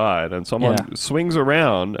animals have died, and someone swings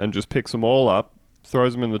around and just picks them all up,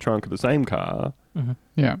 throws them in the trunk of the same car,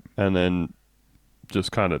 Yeah. and then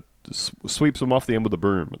just kind of sweeps them off the end with a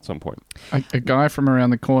broom at some point. A guy from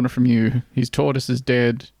around the corner from you, his tortoise is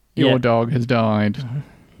dead, your dog has died,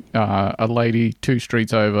 a lady 2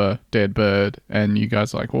 streets over, dead bird, and you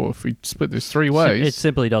guys are like, well, if we split this 3 ways... It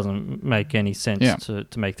simply doesn't make any sense to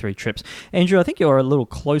make 3 trips. Andrew, I think you're a little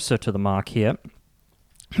closer to the mark here.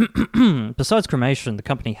 Besides cremation, the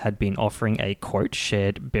company had been offering a, quote,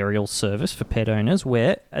 shared burial service for pet owners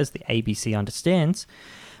where, as the ABC understands,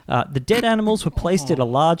 the dead animals were placed in a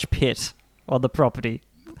large pit on the property.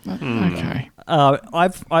 Okay.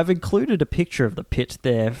 I've included a picture of the pit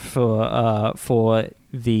there for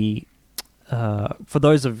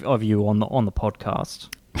those of you on the podcast,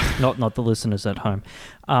 not the listeners at home.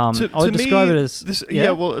 I would describe it as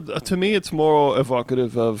to me it's more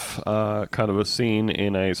evocative of kind of a scene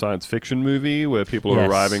in a science fiction movie where people are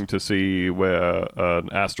arriving to see where an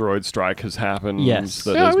asteroid strike has happened. Yes,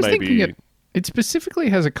 I was thinking it specifically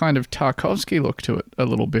has a kind of Tarkovsky look to it a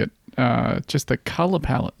little bit. Just the color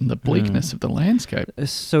palette and the bleakness of the landscape.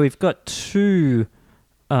 So we've got two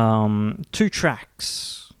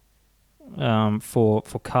tracks for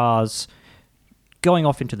cars going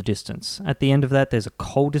off into the distance. At the end of that, there's a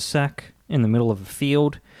cul-de-sac in the middle of a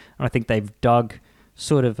field, and I think they've dug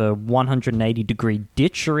sort of a 180-degree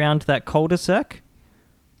ditch around that cul-de-sac.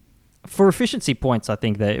 For efficiency points, I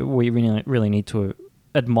think that we really need to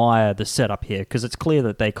admire the setup here, because it's clear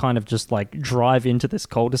that they kind of just like drive into this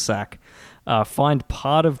cul-de-sac, find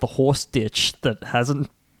part of the horse ditch that hasn't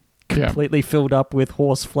completely filled up with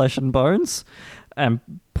horse flesh and bones, and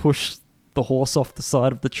push the horse off the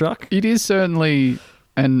side of the truck. It is certainly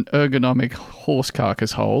an ergonomic horse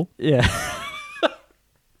carcass hole. Yeah.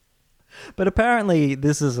 But apparently,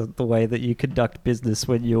 this isn't the way that you conduct business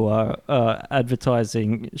when you are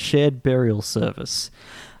advertising shared burial service.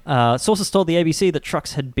 Sources told the ABC that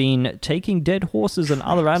trucks had been taking dead horses and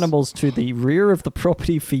other animals to the rear of the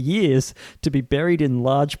property for years to be buried in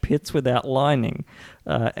large pits without lining.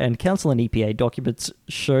 And council and EPA documents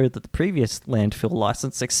show that the previous landfill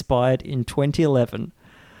license expired in 2011.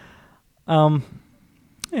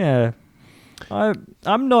 Yeah,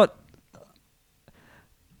 I'm not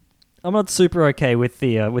super okay with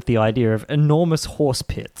the idea of enormous horse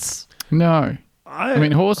pits. No, I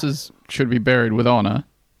mean horses should be buried with honor,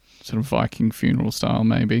 sort of Viking funeral style,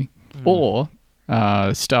 maybe, or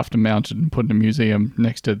stuffed and mounted and put in a museum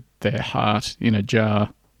next to their heart in a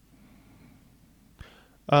jar.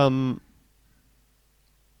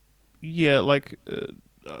 Yeah, like,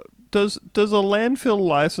 does a landfill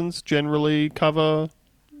license generally cover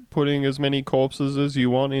putting as many corpses as you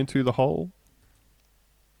want into the hole?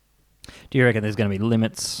 Do you reckon there's going to be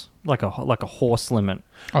limits, like a horse limit?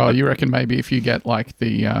 Oh, you reckon maybe if you get like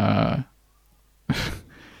the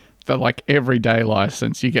like everyday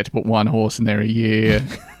license, you get to put one horse in there a year.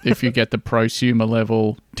 If you get the prosumer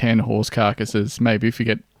level, 10 horse carcasses. Maybe if you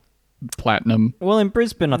get platinum. Well, in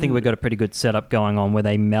Brisbane, I think we've got a pretty good setup going on where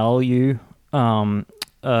they mail you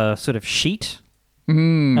a sort of sheet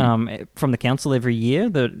from the council every year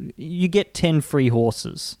that you get 10 free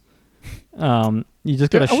horses. You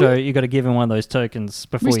just got to show, you got to give him one of those tokens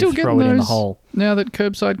before you throw it in the hole. Now that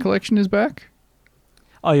curbside collection is back?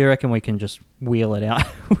 Oh, you reckon we can just wheel it out?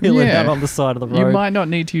 It out on the side of the road? You might not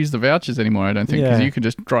need to use the vouchers anymore, I don't think, because you can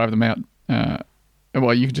just drive them out.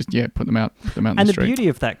 Well, you can just put them out in and the street. Beauty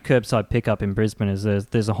of that curbside pickup in Brisbane is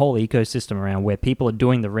there's a whole ecosystem around where people are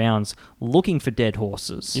doing the rounds looking for dead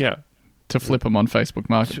horses. Yeah, to flip them on Facebook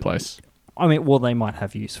Marketplace. I mean, well, they might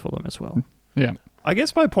have use for them as well. Yeah. I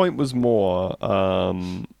guess my point was more,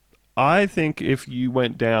 I think if you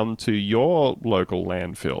went down to your local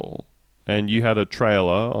landfill and you had a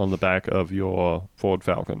trailer on the back of your Ford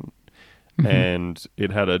Falcon and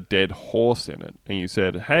it had a dead horse in it, and you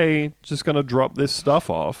said, hey, just going to drop this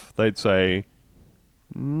stuff off, they'd say,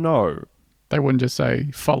 no. They wouldn't just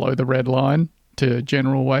say, follow the red line to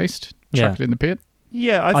general waste, chuck it in the pit?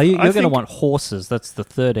 Yeah, you're going to want horses. That's the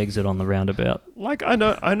third exit on the roundabout. Like I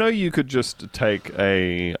know you could just take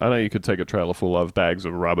a trailer full of bags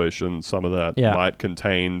of rubbish, and some of that might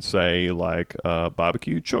contain, say, like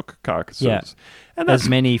barbecue chook carcasses. Yeah, and as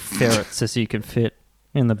many ferrets as you can fit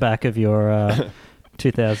in the back of your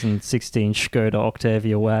 2016 Skoda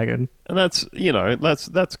Octavia wagon. And that's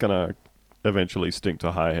going to eventually stink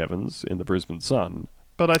to high heavens in the Brisbane sun.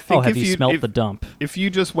 But I think have you smelt the dump? If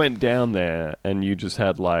you just went down there and you just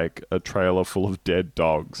had like a trailer full of dead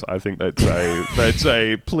dogs, I think they'd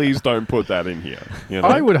say, please don't put that in here. You know?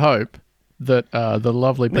 I would hope that the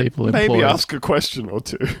lovely people employed, maybe ask a question or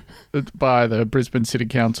two by the Brisbane City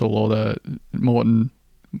Council or the Moreton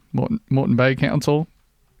Bay Council,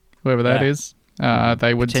 whoever that is,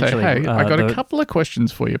 they would say, "Hey, I got a couple of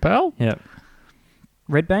questions for you, pal." Yeah.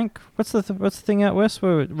 Redbank. What's the thing out west?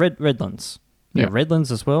 Redlands. Yeah,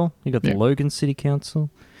 Redlands as well. You got the Logan City Council.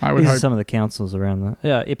 These are some of the councils around there.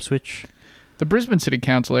 Yeah, Ipswich. The Brisbane City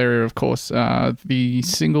Council area, of course, the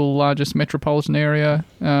single largest metropolitan area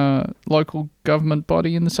local government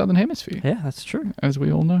body in the Southern Hemisphere. Yeah, that's true. As we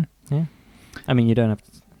all know. Yeah. I mean, you don't have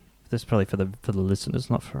to... This is probably for the listeners,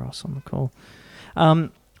 not for us on the call.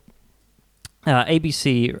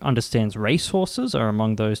 ABC understands racehorses are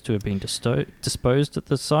among those to have been disposed at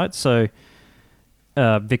the site. So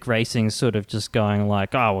Vic Racing's sort of just going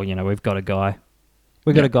like, oh, well, we've got a guy.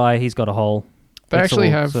 We've got a guy, he's got a hole. They actually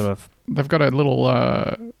have... They've got a little...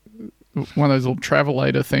 one of those little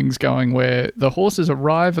travelator things going where the horses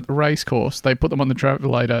arrive at the race course, they put them on the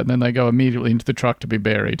travelator, and then they go immediately into the truck to be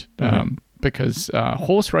buried. Because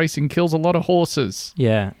horse racing kills a lot of horses.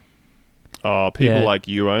 Yeah. Oh, people like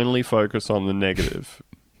you only focus on the negative.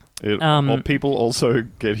 Or people also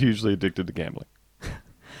get hugely addicted to gambling.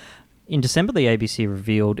 In December, the ABC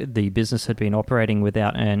revealed the business had been operating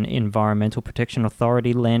without an Environmental Protection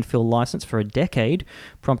Authority landfill license for a decade,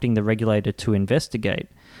 prompting the regulator to investigate.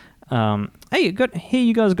 Hey,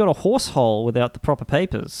 you guys got a horse hole without the proper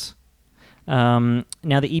papers. Now,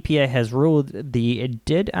 the EPA has ruled the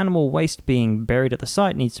dead animal waste being buried at the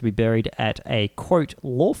site needs to be buried at a, quote,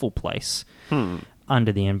 lawful place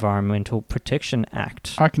under the Environmental Protection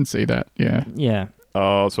Act. I can see that, yeah. Yeah.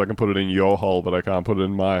 Oh, so I can put it in your hole, but I can't put it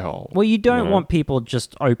in my hole. Well, you don't want people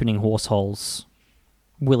just opening horse holes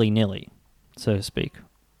willy-nilly, so to speak.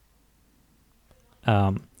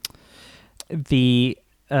 The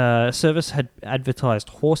service had advertised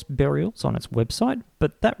horse burials on its website,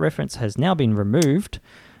 but that reference has now been removed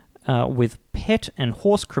with pet and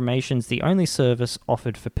horse cremations the only service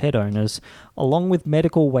offered for pet owners, along with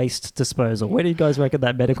medical waste disposal. Where do you guys reckon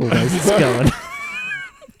that medical waste is going?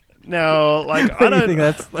 Now, like, Where do you think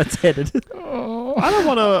that's headed? I don't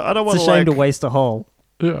want to. It's a shame to waste a hole.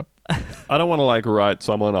 Yeah. I don't want to like write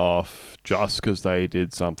someone off just because they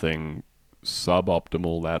did something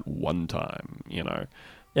suboptimal that one time, you know.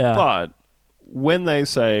 Yeah. But when they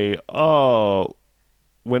say, "Oh,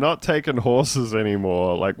 we're not taking horses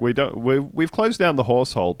anymore," like we've closed down the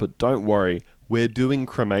horse hole, but don't worry, we're doing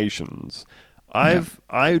cremations.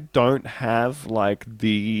 I don't have like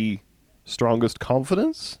the strongest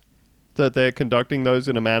confidence that they're conducting those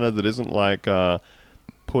in a manner that isn't like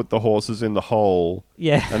put the horses in the hole,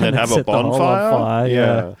 and then have a set the hole on bonfire.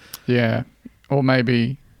 fire, Yeah. Or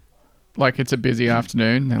maybe, like, it's a busy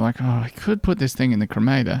afternoon. They're like, oh, I could put this thing in the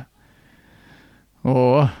cremator.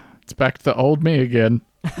 Or it's back to the old me again.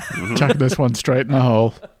 Chuck this one straight in the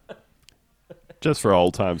hole. Just for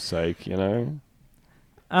old time's sake, you know.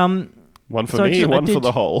 One for So me, one for did-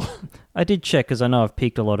 the whole. I did check because I know I've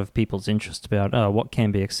piqued a lot of people's interest about what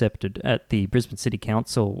can be accepted at the Brisbane City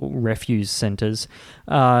Council refuse centres.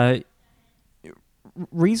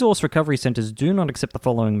 Resource recovery centres do not accept the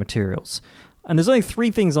following materials. And there's only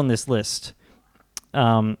 3 things on this list.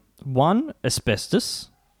 1, asbestos.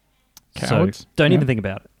 Cowards. So don't Yeah. even think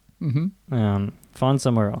about it. Mm-hmm. Find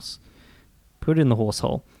somewhere else. Put it in the horse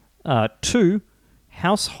hole. 2,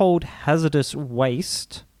 household hazardous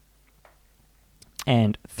waste.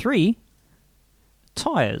 And 3,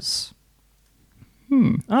 tyres.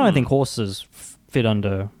 I don't think horses fit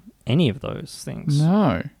under any of those things.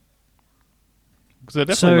 No. Because they're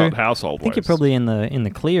definitely So, not household I think waste. you're probably in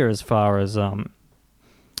the clear as far as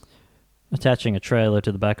attaching a trailer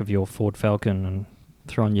to the back of your Ford Falcon and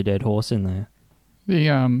throwing your dead horse in there. The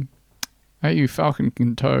AU Falcon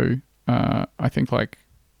can tow, I think, like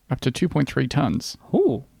up to 2.3 tons.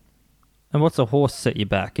 Ooh. And what's a horse set you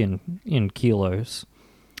back in kilos?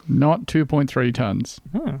 Not 2.3 tons.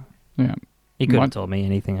 Oh. Yeah. You couldn't Might- tell me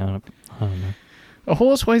anything. I don't know. A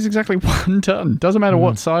horse weighs exactly 1 ton. Doesn't matter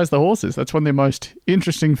what size the horse is. That's one of the most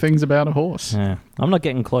interesting things about a horse. Yeah. I'm not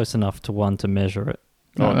getting close enough to one to measure it.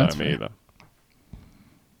 Oh, no, that's me fair. either.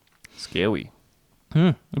 Scary.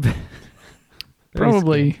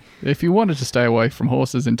 Probably, if you wanted to stay away from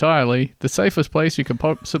horses entirely, the safest place you could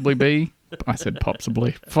possibly be... I said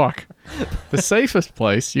possibly. Fuck. The safest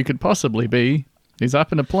place you could possibly be is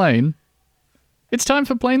up in a plane. It's time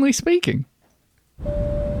for Plainly Speaking.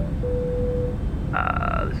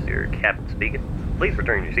 This is your captain speaking. Please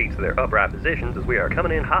return your seats to their upright positions as we are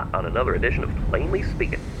coming in hot on another edition of Plainly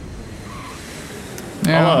Speaking.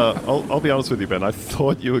 Now, I'll be honest with you, Ben. I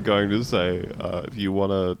thought you were going to say if you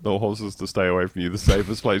want the horses to stay away from you, the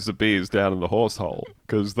safest place to be is down in the horse hole.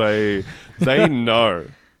 Because they know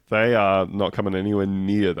they are not coming anywhere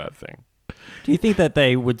near that thing. Do you think that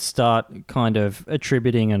they would start kind of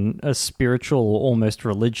attributing a spiritual or almost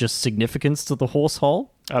religious significance to the horse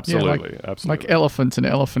hole? Absolutely, like absolutely. elephants and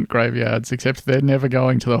elephant graveyards, except they're never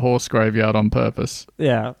going to the horse graveyard on purpose.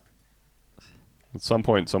 Yeah. At some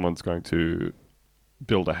point, someone's going to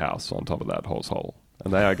build a house on top of that horse hole,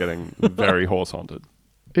 and they are getting very horse haunted.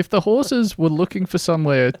 If the horses were looking for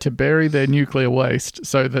somewhere to bury their nuclear waste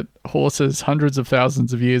so that horses hundreds of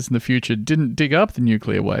thousands of years in the future didn't dig up the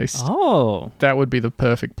nuclear waste, Oh. that would be the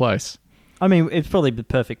perfect place. I mean, it's probably the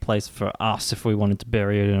perfect place for us if we wanted to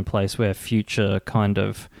bury it in a place where future kind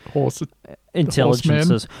of Horse.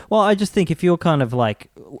 intelligences. Well, I just think if you're kind of like,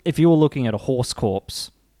 if you were looking at a horse corpse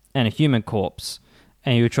and a human corpse,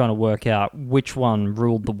 and you were trying to work out which one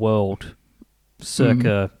ruled the world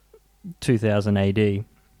circa 2000 AD,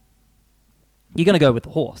 you're going to go with the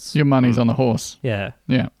horse. Your money's on the horse. Yeah.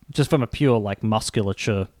 Yeah. Just from a pure, like,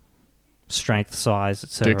 musculature, strength, size,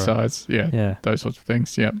 etc. Dick size. Yeah. Yeah. Those sorts of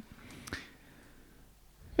things. Yeah.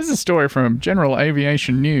 This is a story from General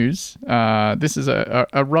Aviation News. This is a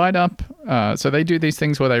write-up. So they do these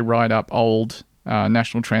things where they write up old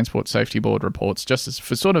National Transport Safety Board reports just as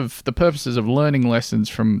for sort of the purposes of learning lessons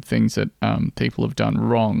from things that people have done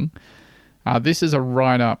wrong. This is a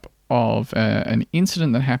write-up of an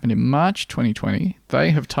incident that happened in March 2020. They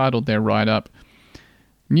have titled their write-up,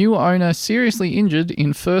 New Owner Seriously Injured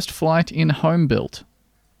in First Flight in Home Built.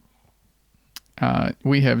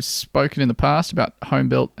 We have spoken in the past about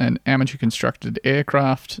home-built and amateur-constructed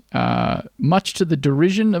aircraft, much to the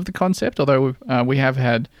derision of the concept, although we have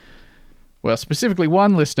had, well, specifically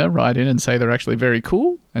one listener write in and say they're actually very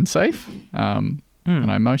cool and safe, and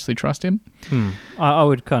I mostly trust him. I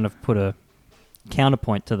would kind of put a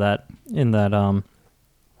counterpoint to that in that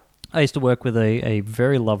I used to work with a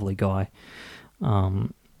very lovely guy.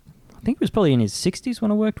 I I think he was probably in his 60s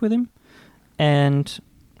when I worked with him. And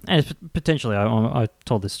it's potentially, I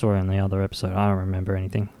told this story on the other episode. I don't remember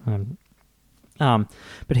anything.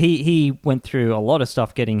 But he went through a lot of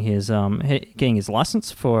stuff getting his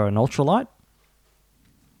license for an ultralight,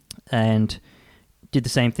 and did the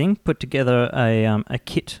same thing. Put together a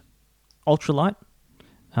kit ultralight.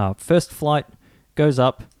 First flight, goes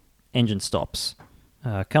up, engine stops,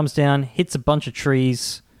 comes down, hits a bunch of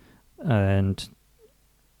trees, and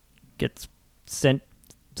gets sent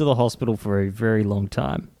to the hospital for a very long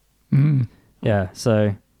time. Mm. Yeah,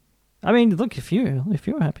 so I mean, look, if you're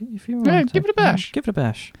happy, give it a bash. Give it a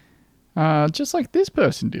bash. Just like this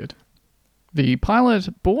person did. The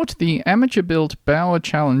pilot bought the amateur-built Bauer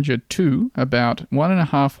Challenger 2 about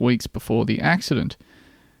 1.5 weeks before the accident.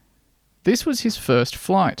 This was his first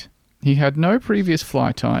flight. He had no previous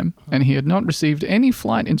flight time, and he had not received any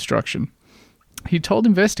flight instruction. He told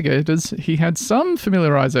investigators he had some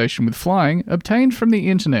familiarization with flying obtained from the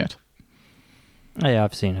internet. Oh, yeah,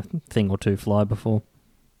 I've seen a thing or two fly before.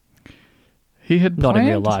 He had not in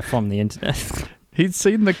real life, from the internet. He'd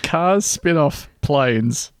seen the Cars spin-off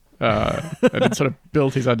planes, and had sort of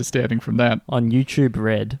built his understanding from that. On YouTube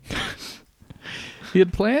Red. He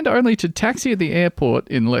had planned only to taxi at the airport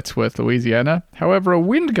in Lettsworth, Louisiana. However, a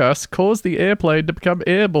wind gust caused the airplane to become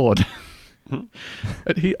airborne.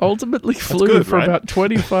 And he ultimately flew for about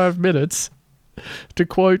 25 minutes to,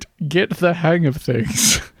 quote, get the hang of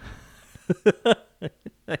things.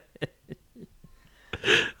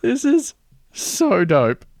 This is so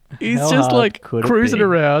dope. He's just like cruising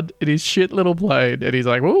around in his shit little plane, and he's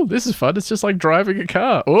like, oh, this is fun. It's just like driving a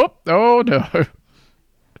car. Oh no.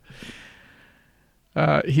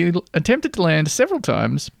 He attempted to land several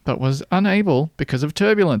times, but was unable because of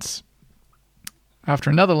turbulence. After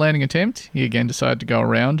another landing attempt, he again decided to go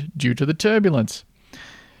around due to the turbulence.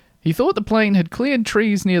 He thought the plane had cleared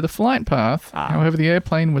trees near the flight path. However, the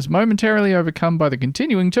airplane was momentarily overcome by the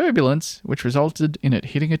continuing turbulence, which resulted in it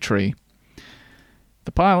hitting a tree.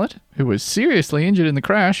 The pilot, who was seriously injured in the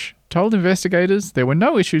crash, told investigators there were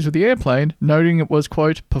no issues with the airplane, noting it was,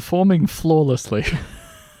 quote, performing flawlessly.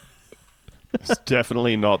 It's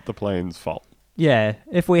definitely not the plane's fault. Yeah,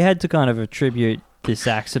 if we had to kind of attribute this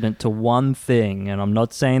accident to one thing, and I'm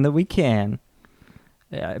not saying that we can,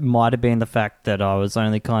 it might have been the fact that I was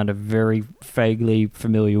only kind of very vaguely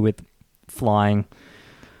familiar with flying,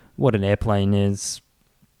 what an airplane is.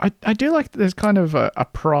 I do like that there's kind of a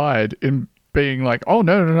pride in being like, oh,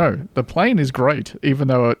 no, the plane is great, even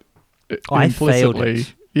though it I implicitly... failed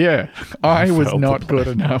it. Yeah, I was not good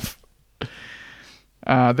enough.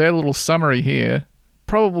 Their little summary here.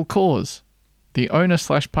 Probable cause. The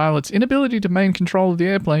owner/pilot's inability to maintain control of the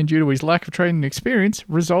airplane due to his lack of training and experience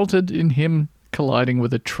resulted in him colliding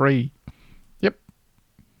with a tree. Yep.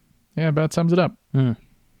 Yeah, about sums it up.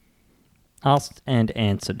 Asked and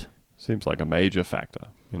answered. Seems like a major factor,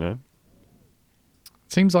 you know?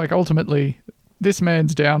 Seems like ultimately this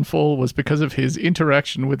man's downfall was because of his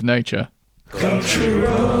interaction with nature. Country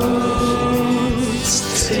roads,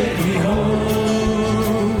 take me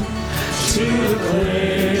home to the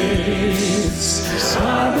place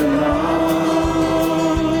I belong.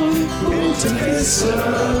 Into Vista,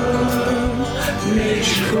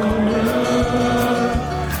 Nature Corner,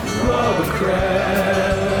 Robert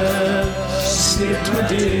Kraft, snipped my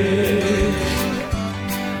dick.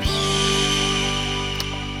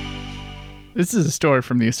 This is a story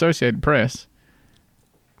from the Associated Press.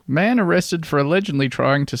 Man arrested for allegedly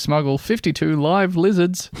trying to smuggle 52 live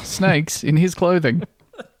lizards, snakes, in his clothing.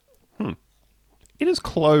 In his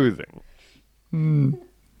clothing?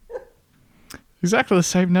 Exactly the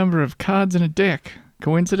same number of cards in a deck.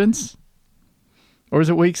 Coincidence? Or is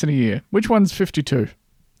it weeks in a year? Which one's 52?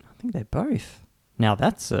 I think they're both. Now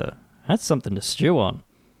that's something to stew on.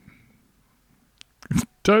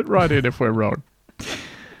 Don't write in if we're wrong.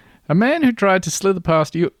 A man who tried to slither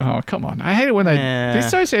past you... Oh, come on. I hate it when they... The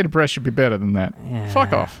Associated Press should be better than that.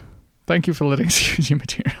 Fuck off. Thank you for letting us use your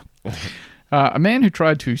material. A man who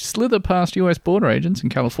tried to slither past U.S. border agents in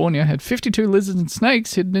California had 52 lizards and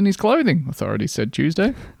snakes hidden in his clothing, authorities said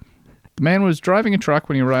Tuesday. The man was driving a truck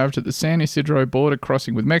when he arrived at the San Isidro border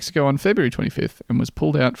crossing with Mexico on February 25th and was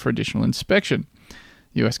pulled out for additional inspection,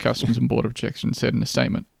 U.S. Customs and Border Protection said in a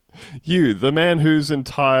statement. You, the man whose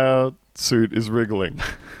entire suit is wriggling.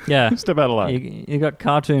 Yeah. Step out of line. You got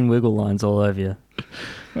cartoon wiggle lines all over you.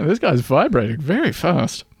 Well, this guy's vibrating very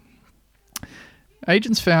fast.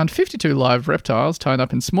 Agents found 52 live reptiles tied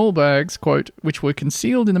up in small bags, quote, which were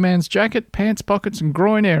concealed in the man's jacket, pants, pockets, and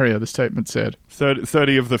groin area, the statement said.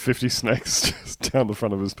 30 of the 50 snakes just down the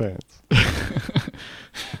front of his pants.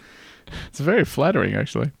 It's very flattering,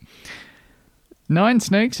 actually. 9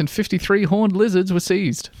 snakes and 53 horned lizards were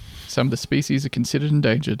seized. Some of the species are considered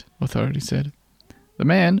endangered, authorities said. The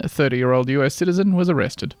man, a 30-year-old US citizen, was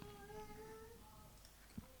arrested.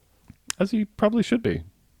 As he probably should be.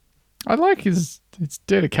 I like his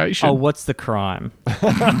dedication. Oh, what's the crime?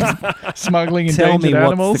 Smuggling Tell endangered me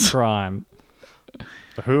animals. what's the crime.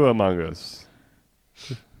 Who among us?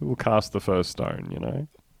 Who will cast the first stone, you know?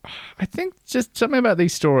 I think just something about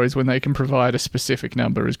these stories when they can provide a specific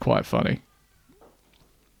number is quite funny.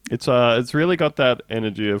 It's really got that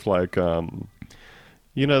energy of like,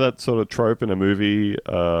 you know, that sort of trope in a movie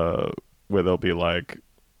where they'll be like,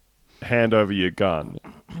 hand over your gun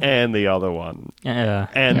and the other one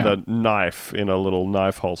and the knife in a little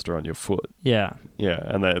knife holster on your foot. Yeah.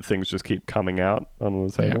 And the things just keep coming out on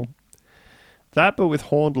the table. That, but with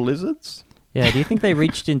horned lizards? Yeah, do you think they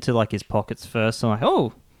reached into like his pockets first and like,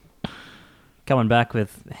 oh, coming back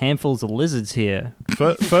with handfuls of lizards here?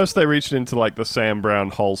 First they reached into like the Sam Brown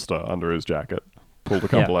holster under his jacket, pulled a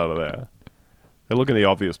couple out of there. They look in the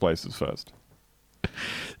obvious places first.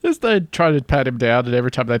 Just they try to pat him down, and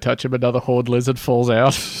every time they touch him, another horned lizard falls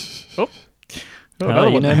out. Oh,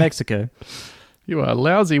 you know Mexico. You are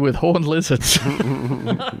lousy with horned lizards.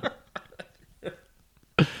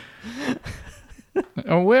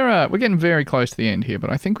 We're getting very close to the end here, but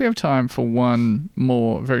I think we have time for one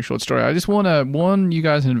more very short story. I just want to warn you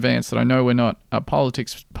guys in advance that I know we're not a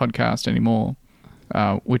politics podcast anymore.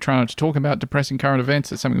 We're trying to talk about depressing current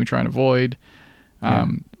events. It's something we try and avoid.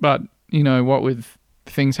 But, you know, what with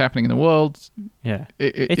things happening in the world... Yeah.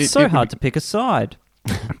 It's so hard to pick a side.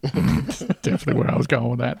 Definitely where I was going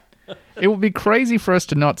with that. It would be crazy for us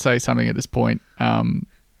to not say something at this point.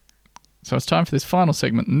 So it's time for this final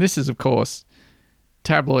segment, and this is, of course...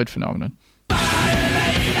 tabloid phenomenon.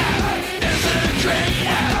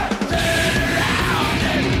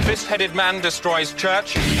 Fist-headed man destroys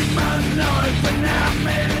church.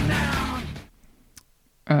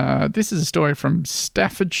 This is a story from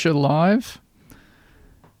Staffordshire Live.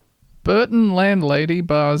 Burton landlady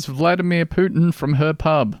bars Vladimir Putin from her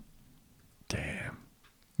pub.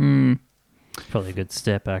 Damn. Probably a good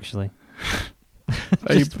step, actually.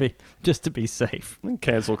 Just to be safe. I think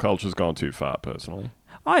cancel culture's gone too far, personally.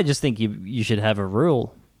 I just think you should have a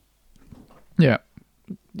rule. Yeah.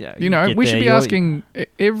 Yeah. You know, we should be asking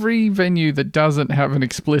every venue that doesn't have an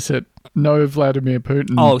explicit no Vladimir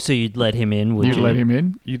Putin. Oh, so you'd let him in, would you? You'd let him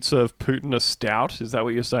in? You'd serve Putin a stout? Is that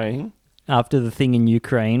what you're saying? After the thing in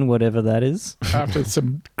Ukraine, whatever that is. After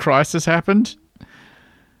some crisis happened.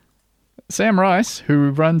 Sam Rice, who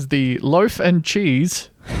runs the Loaf and Cheese...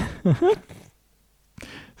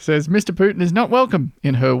 says Mr. Putin is not welcome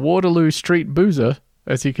in her Waterloo Street boozer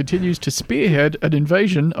as he continues to spearhead an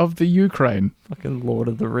invasion of the Ukraine. Fucking Lord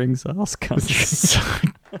of the Rings ass country.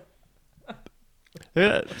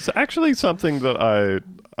 Yeah, it's actually something that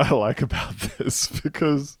I like about this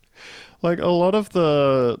because, like, a lot of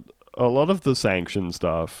the sanction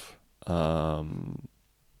stuff, and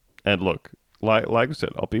look, like I said,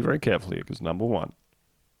 I'll be very careful here because number one,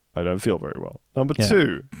 I don't feel very well. Number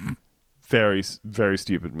two. Very, very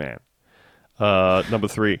stupid man. Number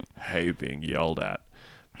three, hey, being yelled at.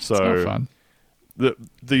 So it's not fun.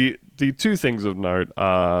 The two things of note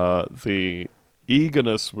are the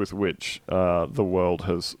eagerness with which the world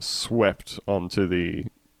has swept onto the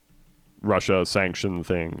Russia sanction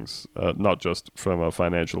things, not just from a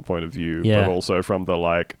financial point of view, but also from the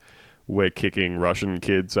like, we're kicking Russian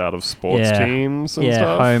kids out of sports teams and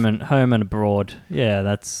stuff. home and abroad. Yeah,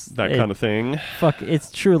 that's... that kind of thing. Fuck,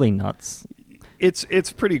 it's truly nuts.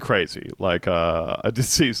 It's pretty crazy. Like, I did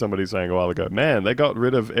see somebody saying a while ago, man, they got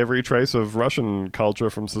rid of every trace of Russian culture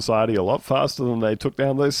from society a lot faster than they took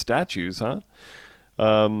down those statues, huh?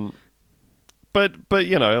 But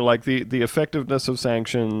you know, like the effectiveness of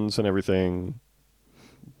sanctions and everything...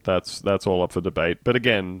 That's all up for debate. But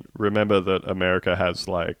again, remember that America has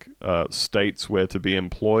like states where to be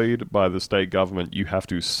employed by the state government, you have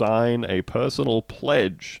to sign a personal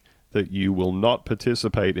pledge that you will not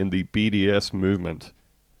participate in the BDS movement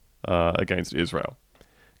against Israel.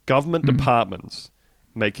 Government departments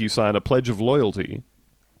make you sign a pledge of loyalty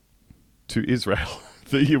to Israel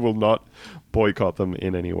that you will not boycott them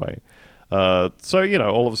in any way. So, you know,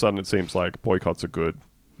 all of a sudden it seems like boycotts are good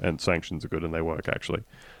and sanctions are good and they work actually.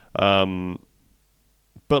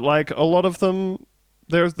 But like a lot of them,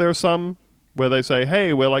 there are some where they say,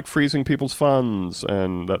 hey, we're like freezing people's funds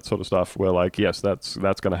and that sort of stuff. We're like, yes, that's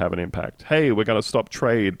going to have an impact. Hey, we're going to stop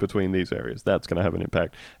trade between these areas. That's going to have an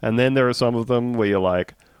impact. And then there are some of them where you're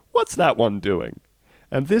like, what's that one doing?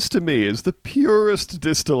 And this to me is the purest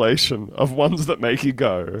distillation of ones that make you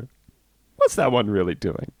go, what's that one really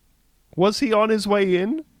doing? Was he on his way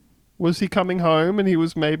in? Was he coming home and he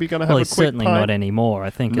was maybe going to have Well, a he's quick certainly pint? not anymore, I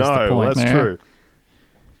think, is the No, point. that's true.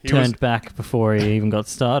 He Turned back before he even got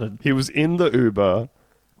started. He was in the Uber,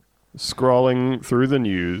 scrolling through the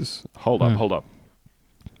news. Hold up.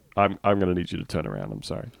 I'm going to need you to turn around. I'm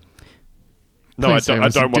sorry. No, Please say it I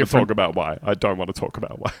was don't want to different. talk about why. I don't want to talk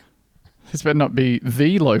about why. This better not be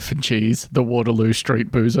the loaf and cheese, the Waterloo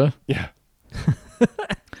Street boozer. Yeah.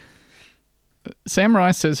 Sam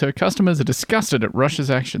Rice says her customers are disgusted at Russia's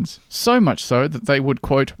actions, so much so that they would,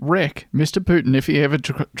 quote, wreck Mr. Putin if he ever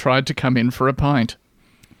tried to come in for a pint.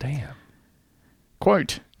 Damn.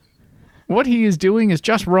 Quote, what he is doing is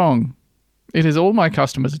just wrong. It is all my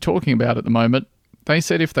customers are talking about at the moment. They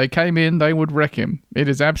said if they came in, they would wreck him. It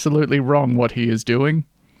is absolutely wrong what he is doing.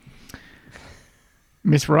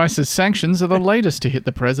 Miss Rice's sanctions are the latest to hit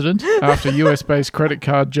the president after US-based credit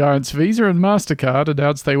card giants Visa and MasterCard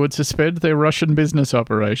announced they would suspend their Russian business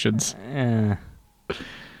operations.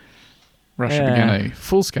 Russia began a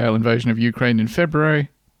full-scale invasion of Ukraine in February.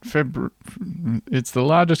 It's the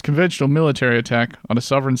largest conventional military attack on a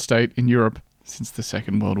sovereign state in Europe since the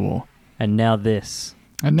Second World War. And now this.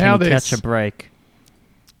 And now Can you this. catch a break?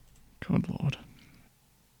 Good Lord.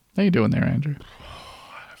 How you doing there, Andrew?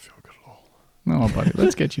 Oh, buddy,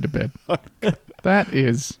 let's get you to bed. That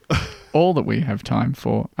is all that we have time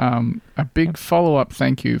for. A big follow-up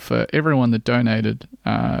thank you for everyone that donated to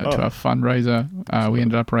our fundraiser. We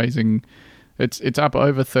ended up raising... It's up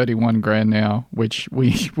over 31 grand now, which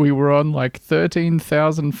we were on like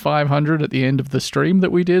 13,500 at the end of the stream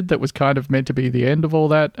that we did. That was kind of meant to be the end of all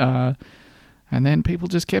that. And then people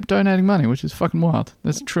just kept donating money, which is fucking wild.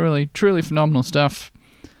 That's truly phenomenal stuff.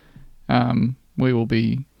 We will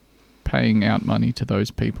be paying out money to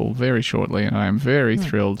those people very shortly, and I am very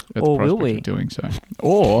thrilled at the prospect of doing so.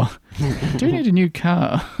 Or, do you need a new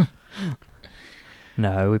car?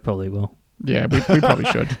 No, we probably will. Yeah, we probably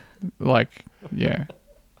should. Yeah.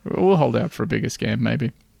 We'll hold out for a bigger scam,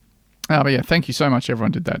 maybe. But yeah, thank you so much,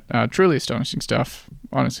 everyone did that. Truly astonishing stuff.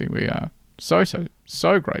 Honestly, we are so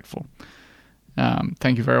grateful.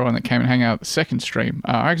 Thank you for everyone that came and hung out at the second stream.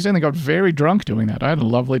 I accidentally got very drunk doing that. I had a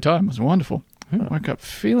lovely time. It was wonderful. I woke up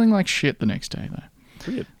feeling like shit the next day, though.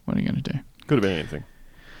 Weird. What are you going to do? Could have been anything.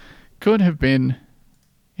 Could have been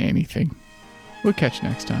anything. We'll catch you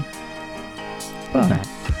next time. Bye.